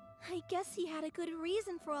 I guess he had a good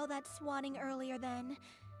reason for all that swatting earlier then.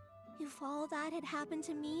 If all that had happened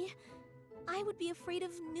to me, I would be afraid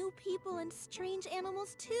of new people and strange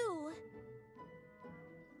animals too.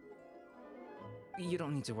 You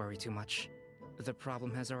don't need to worry too much. The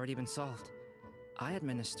problem has already been solved. I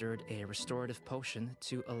administered a restorative potion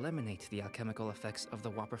to eliminate the alchemical effects of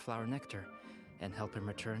the whopperflower nectar and help him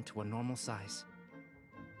return to a normal size.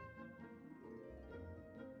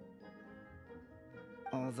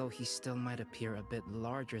 Although he still might appear a bit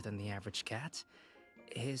larger than the average cat,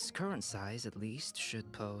 his current size, at least,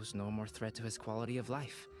 should pose no more threat to his quality of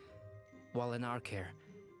life. While in our care,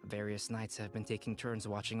 various knights have been taking turns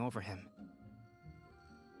watching over him.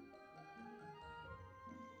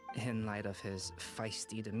 In light of his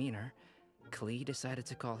feisty demeanor, Klee decided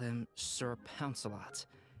to call him Sir Pouncelot.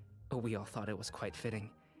 We all thought it was quite fitting.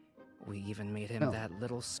 We even made him that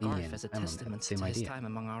little scarf as a testament to his time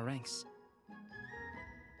among our ranks.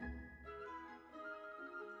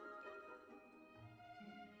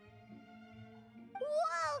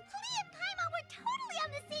 Whoa, Klee and Paimon were totally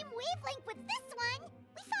on the same wavelength with this one!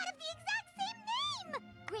 We thought of the exact same name!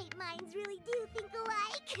 Great minds really do think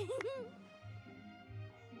alike!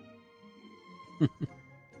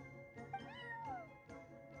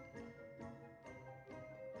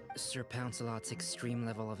 Sir Pouncelot's extreme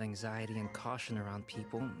level of anxiety and caution around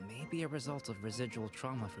people may be a result of residual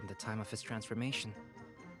trauma from the time of his transformation.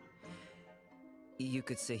 You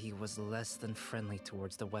could say he was less than friendly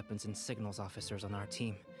towards the weapons and signals officers on our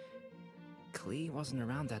team. Klee wasn't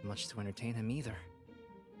around that much to entertain him either.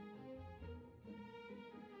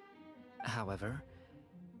 However,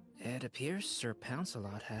 it appears Sir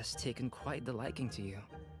Pouncelot has taken quite the liking to you.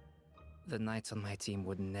 The knights on my team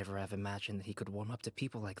would never have imagined that he could warm up to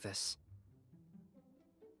people like this.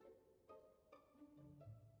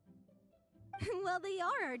 Well, they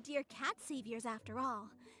are our dear cat saviors after all.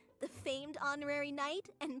 The famed honorary knight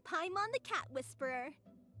and Paimon the cat whisperer.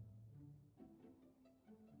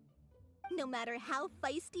 No matter how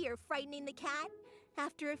feisty or frightening the cat,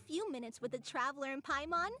 after a few minutes with the traveler and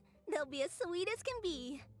Paimon, they'll be as sweet as can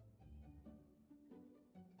be.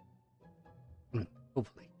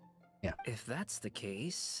 Hopefully. Yeah. If that's the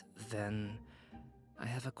case, then I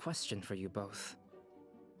have a question for you both.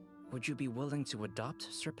 Would you be willing to adopt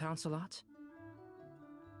Sir Pouncelot?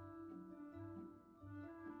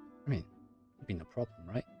 I mean, it'd be no problem,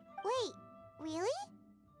 right? Wait, really?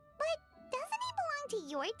 But doesn't he belong to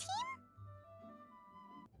your team?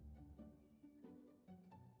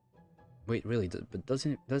 Wait, really? But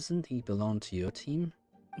doesn't he belong to your team?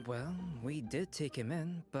 Well, we did take him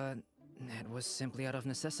in, but it was simply out of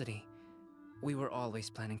necessity. We were always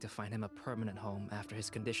planning to find him a permanent home after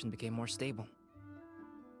his condition became more stable.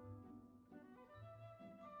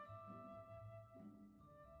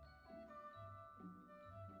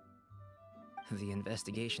 The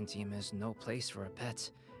investigation team is no place for a pet.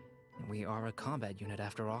 We are a combat unit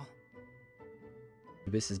after all.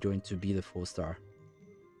 This is going to be the 4-star.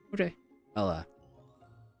 Okay. Well,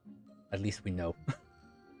 at least we know.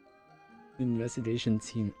 The investigation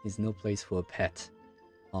team is no place for a pet.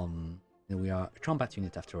 And we are a combat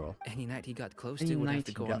unit after all. Any knight he got close Any to would have knight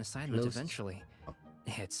to he go got on assignment close to- eventually. Oh.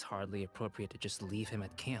 It's hardly appropriate to just leave him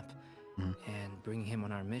at camp. Mhm. And bringing him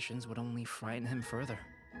on our missions would only frighten him further.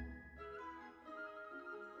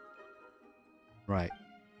 Right.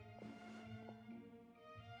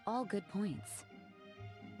 All good points.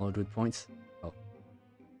 All good points. Oh.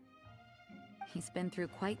 He's been through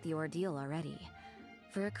quite the ordeal already.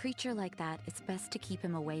 For a creature like that, it's best to keep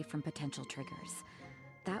him away from potential triggers.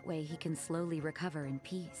 That way he can slowly recover in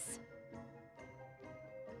peace.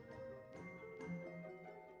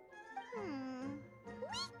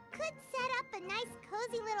 We could set up a nice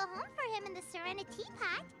cozy little home for him in the Serenity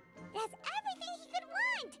Pot. It has everything he could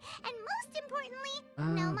want, and most importantly,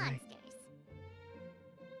 no Right. monsters.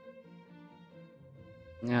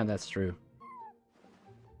 Yeah, that's true.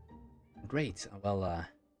 Great. Well,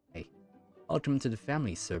 hey. Welcome to the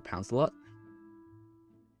family, Sir Pouncelot.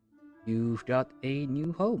 You've got a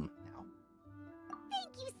new home now.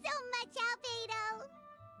 Thank you so much, Albedo.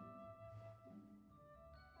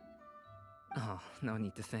 Oh, no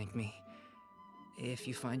need to thank me. If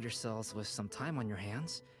you find yourselves with some time on your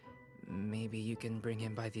hands, maybe you can bring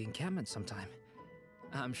him by the encampment sometime.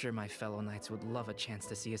 I'm sure my fellow knights would love a chance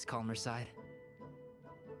to see his calmer side.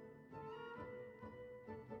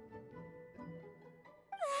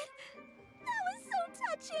 That was so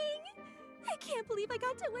touching! I can't believe I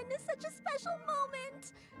got to witness such a special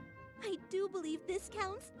moment! I do believe this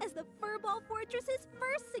counts as the Furball Fortress's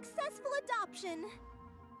first successful adoption.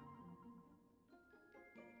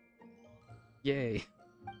 Yay.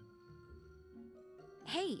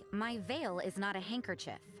 Hey, my veil is not a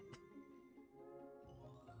handkerchief.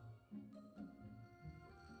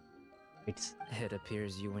 It's It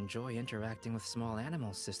appears you enjoy interacting with small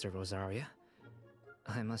animals, Sister Rosaria.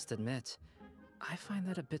 I must admit, I find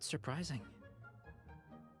that a bit surprising.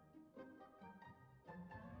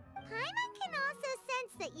 Paimon can also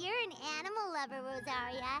sense that you're an animal lover,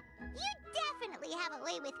 Rosaria. You definitely have a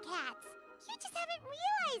way with cats. You just haven't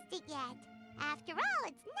realized it yet. After all,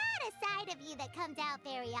 it's not a side of you that comes out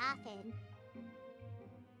very often.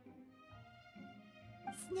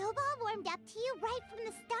 Snowball warmed up to you right from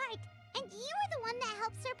the start, and you were the one that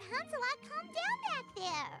helped Sir Pouncelot calm down back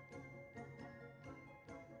there.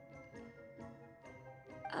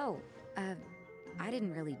 Oh, I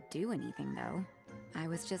didn't really do anything though. I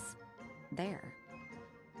was just there.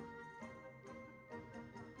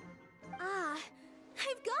 Ah,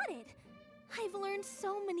 I've got it! I've learned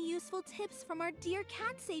so many useful tips from our dear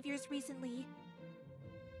cat saviors recently.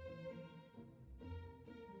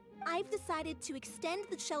 I've decided to extend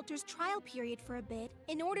the shelter's trial period for a bit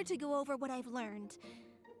in order to go over what I've learned.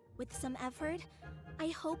 With some effort, I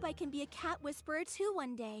hope I can be a cat whisperer too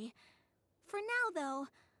one day. For now, though,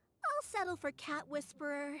 I'll settle for cat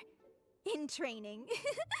whisperer in training.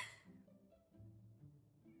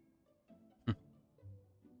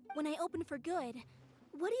 When I open for good,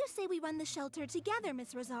 what do you say we run the shelter together,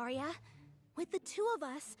 Miss Rosaria? With the two of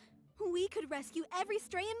us, we could rescue every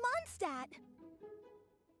stray in Mondstadt.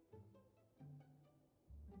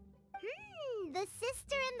 The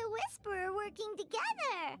sister and the whisperer working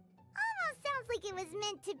together. Almost sounds like it was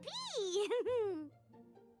meant to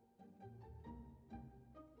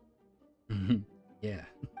be. yeah.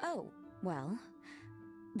 Oh, well,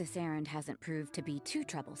 this errand hasn't proved to be too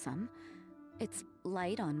troublesome. It's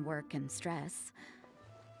light on work and stress.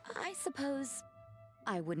 I suppose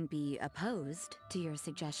I wouldn't be opposed to your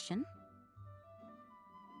suggestion.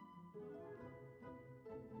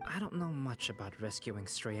 I don't know much about rescuing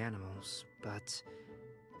stray animals, but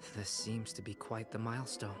this seems to be quite the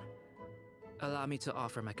milestone. Allow me to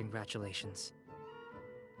offer my congratulations.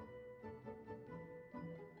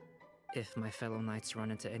 If my fellow knights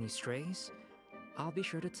run into any strays, I'll be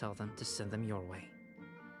sure to tell them to send them your way.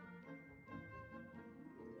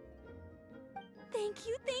 Thank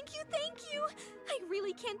you, thank you, thank you! I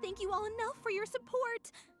really can't thank you all enough for your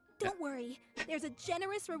support! Don't worry, there's a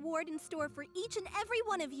generous reward in store for each and every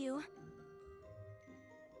one of you.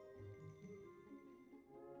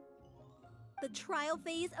 The trial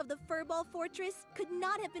phase of the Furball Fortress could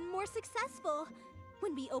not have been more successful.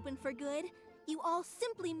 When we open for good, you all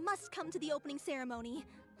simply must come to the opening ceremony.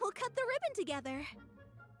 We'll cut the ribbon together.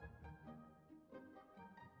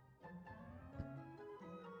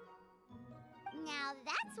 Now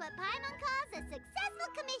that's what Paimon calls a successful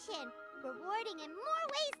commission. Rewarding in more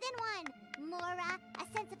ways than one. More, a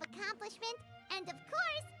sense of accomplishment, And of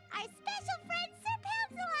course, our special friend Sir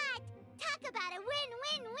Pouncelot! Talk about a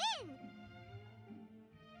win-win-win!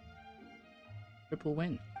 Triple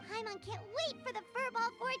win. Paimon can't wait for the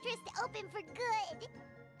Furball Fortress to open for good!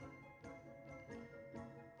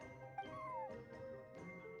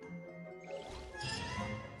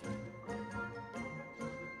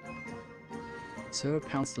 Sir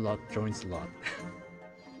Pouncelot joins a lot.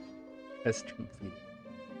 Quest completed.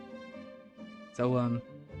 So,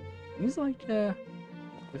 seems like,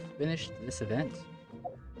 we've finished this event.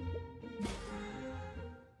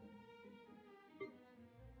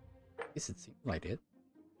 At least it seems like it.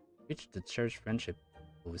 Reached the cherished friendship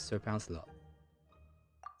with Sir Pouncelot.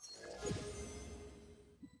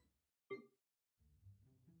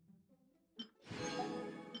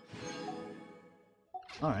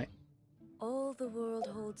 Alright. All the world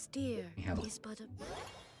holds dear We have a- is but a...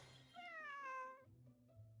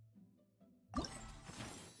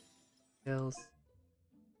 Tails.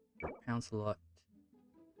 Sir Pouncelot.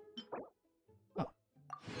 Oh.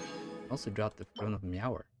 Also dropped the throne of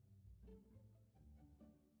Meower.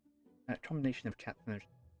 A combination of cat feathers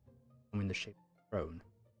forming the shape of a throne.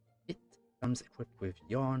 It comes equipped with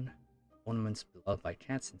yarn, ornaments beloved by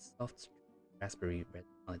cats, and soft raspberry red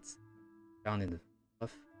pellets found in the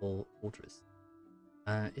Fluffball Fortress.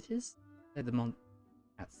 It is said among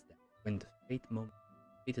cats that when the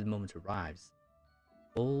fated moment arrives,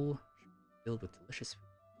 the bowl filled with delicious food.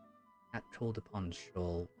 Cat called upon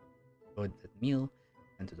shall enjoy that meal,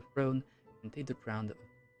 and to the throne, and take the crown of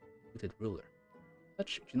rooted ruler.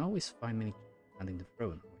 Such you can always find many surrounding the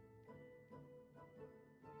throne.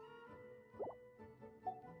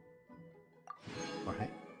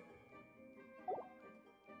 Alright.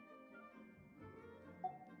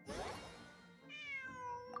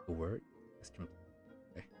 The word is complete.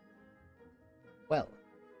 Okay. Well,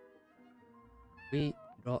 we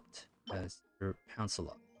got Sir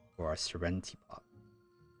Pouncelot for our Serenity Pop.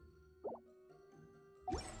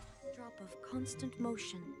 drop of constant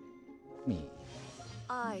motion. Me.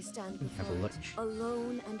 I stand Have a before look it,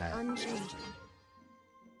 alone and at- unchanging.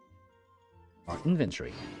 Our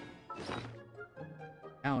inventory.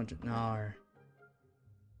 Found our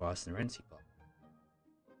for our Serenity Pop.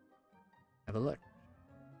 Have a look.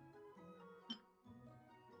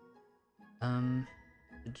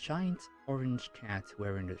 The giant orange cat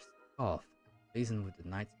wearing a scarf blazoned with the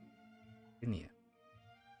knight's insignia.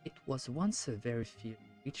 It was once a very fierce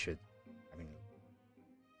creature, having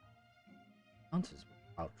hunters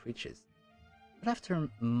with wild creatures. But after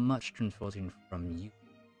much consulting from you,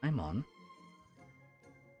 Paimon,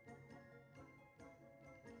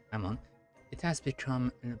 it has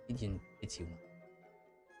become an obedient pretty one.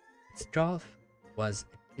 Its scarf was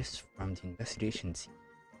a gift from the investigation team,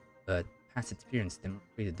 but past experience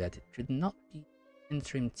demonstrated that it could not be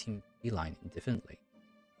entering Team Feline indefinitely.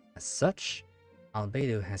 As such,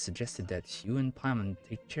 Albedo has suggested that you and Paimon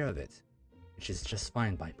take care of it, which is just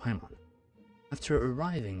fine by Paimon. After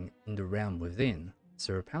arriving in the realm within,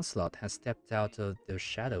 Sir Pouncelot has stepped out of the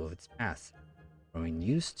shadow of its past, growing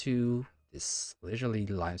used to this leisurely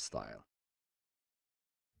lifestyle.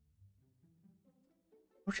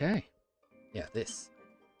 Okay. Yeah, this.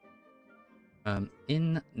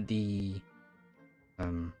 In the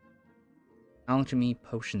alchemy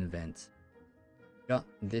potion event, got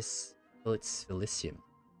this Felicity.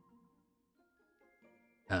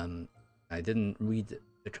 I didn't read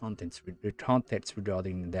the context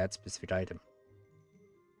regarding that specific item.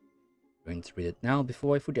 I'm going to read it now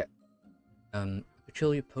before I forget. A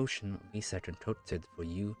peculiar potion Lisa concocted for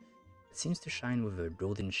you. It seems to shine with a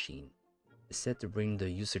golden sheen. It's said to bring the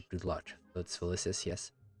user good luck. That's Felicis,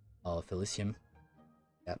 yes. Felicium.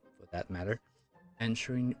 Yeah, for that matter.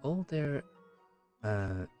 Ensuring all their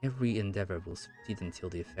every endeavor will succeed until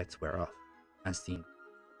the effects wear off. As the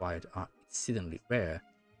required are exceedingly rare,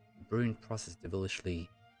 the brewing process is devilishly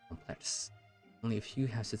complex. Only a few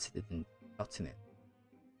have succeeded in adopting it.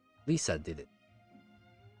 Lisa did it.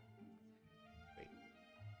 Great.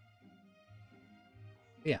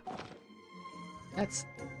 Yeah. That's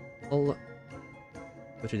all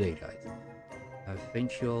for today, guys.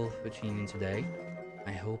 Thank you all for tuning in today.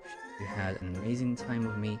 I hope you had an amazing time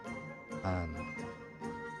with me,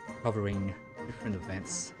 covering different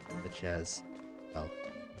events such as, well,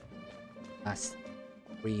 last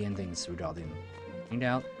 3 endings regarding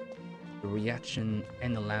Hangout, the reaction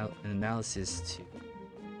and analysis to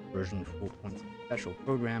version 4.0 special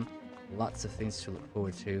program, lots of things to look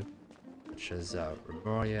forward to, such as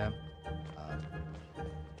Remoria,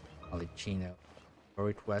 Alicino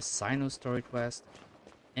story quest, Sino story quest,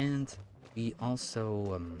 and we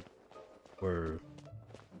also were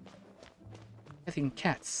having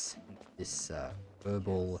cats in this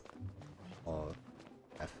verbal or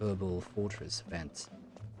a verbal fortress event.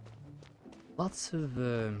 Lots of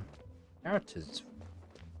characters.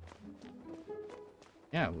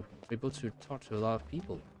 Yeah, we're able to talk to a lot of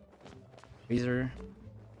people. Razor,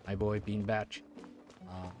 my boy Beanbatch,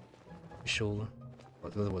 Vishal,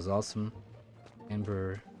 that was awesome.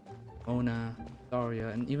 Amber, Mona, Daria,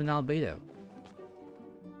 and even Albedo.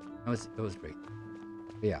 That was great.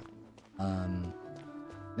 But yeah,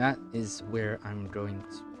 that is where I'm going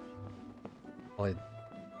to call it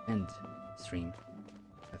end stream.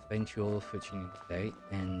 I thank you all for tuning in today,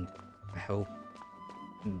 and I hope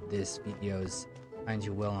this videos find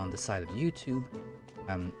you well on the side of YouTube.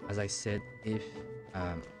 As I said, if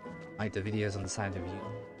like the videos on the side of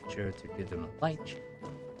YouTube, be sure to give them a like.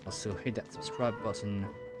 Also hit that subscribe button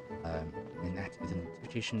and activate the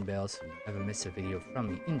notification bell so you never miss a video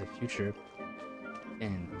from me in the future.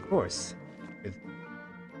 And of course,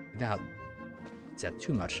 without said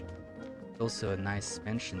too much, it's also a nice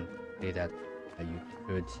mention today that you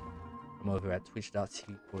could come over at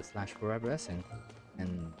twitch.tv/foreverS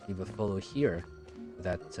and leave a follow here so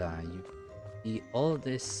that you see all of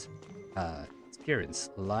this experience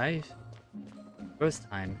live, first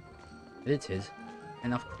time, edited,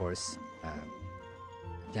 and of course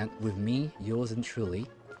with me, yours and truly,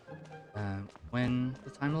 when the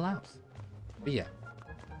time allows. But yeah,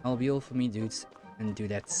 that'll be all for me, dudes and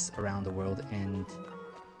dudettes around the world, and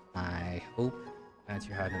I hope that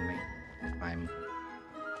you had an amazing time.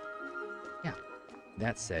 Yeah,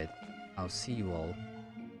 that said, I'll see you all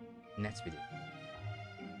next video.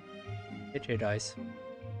 Take care, guys.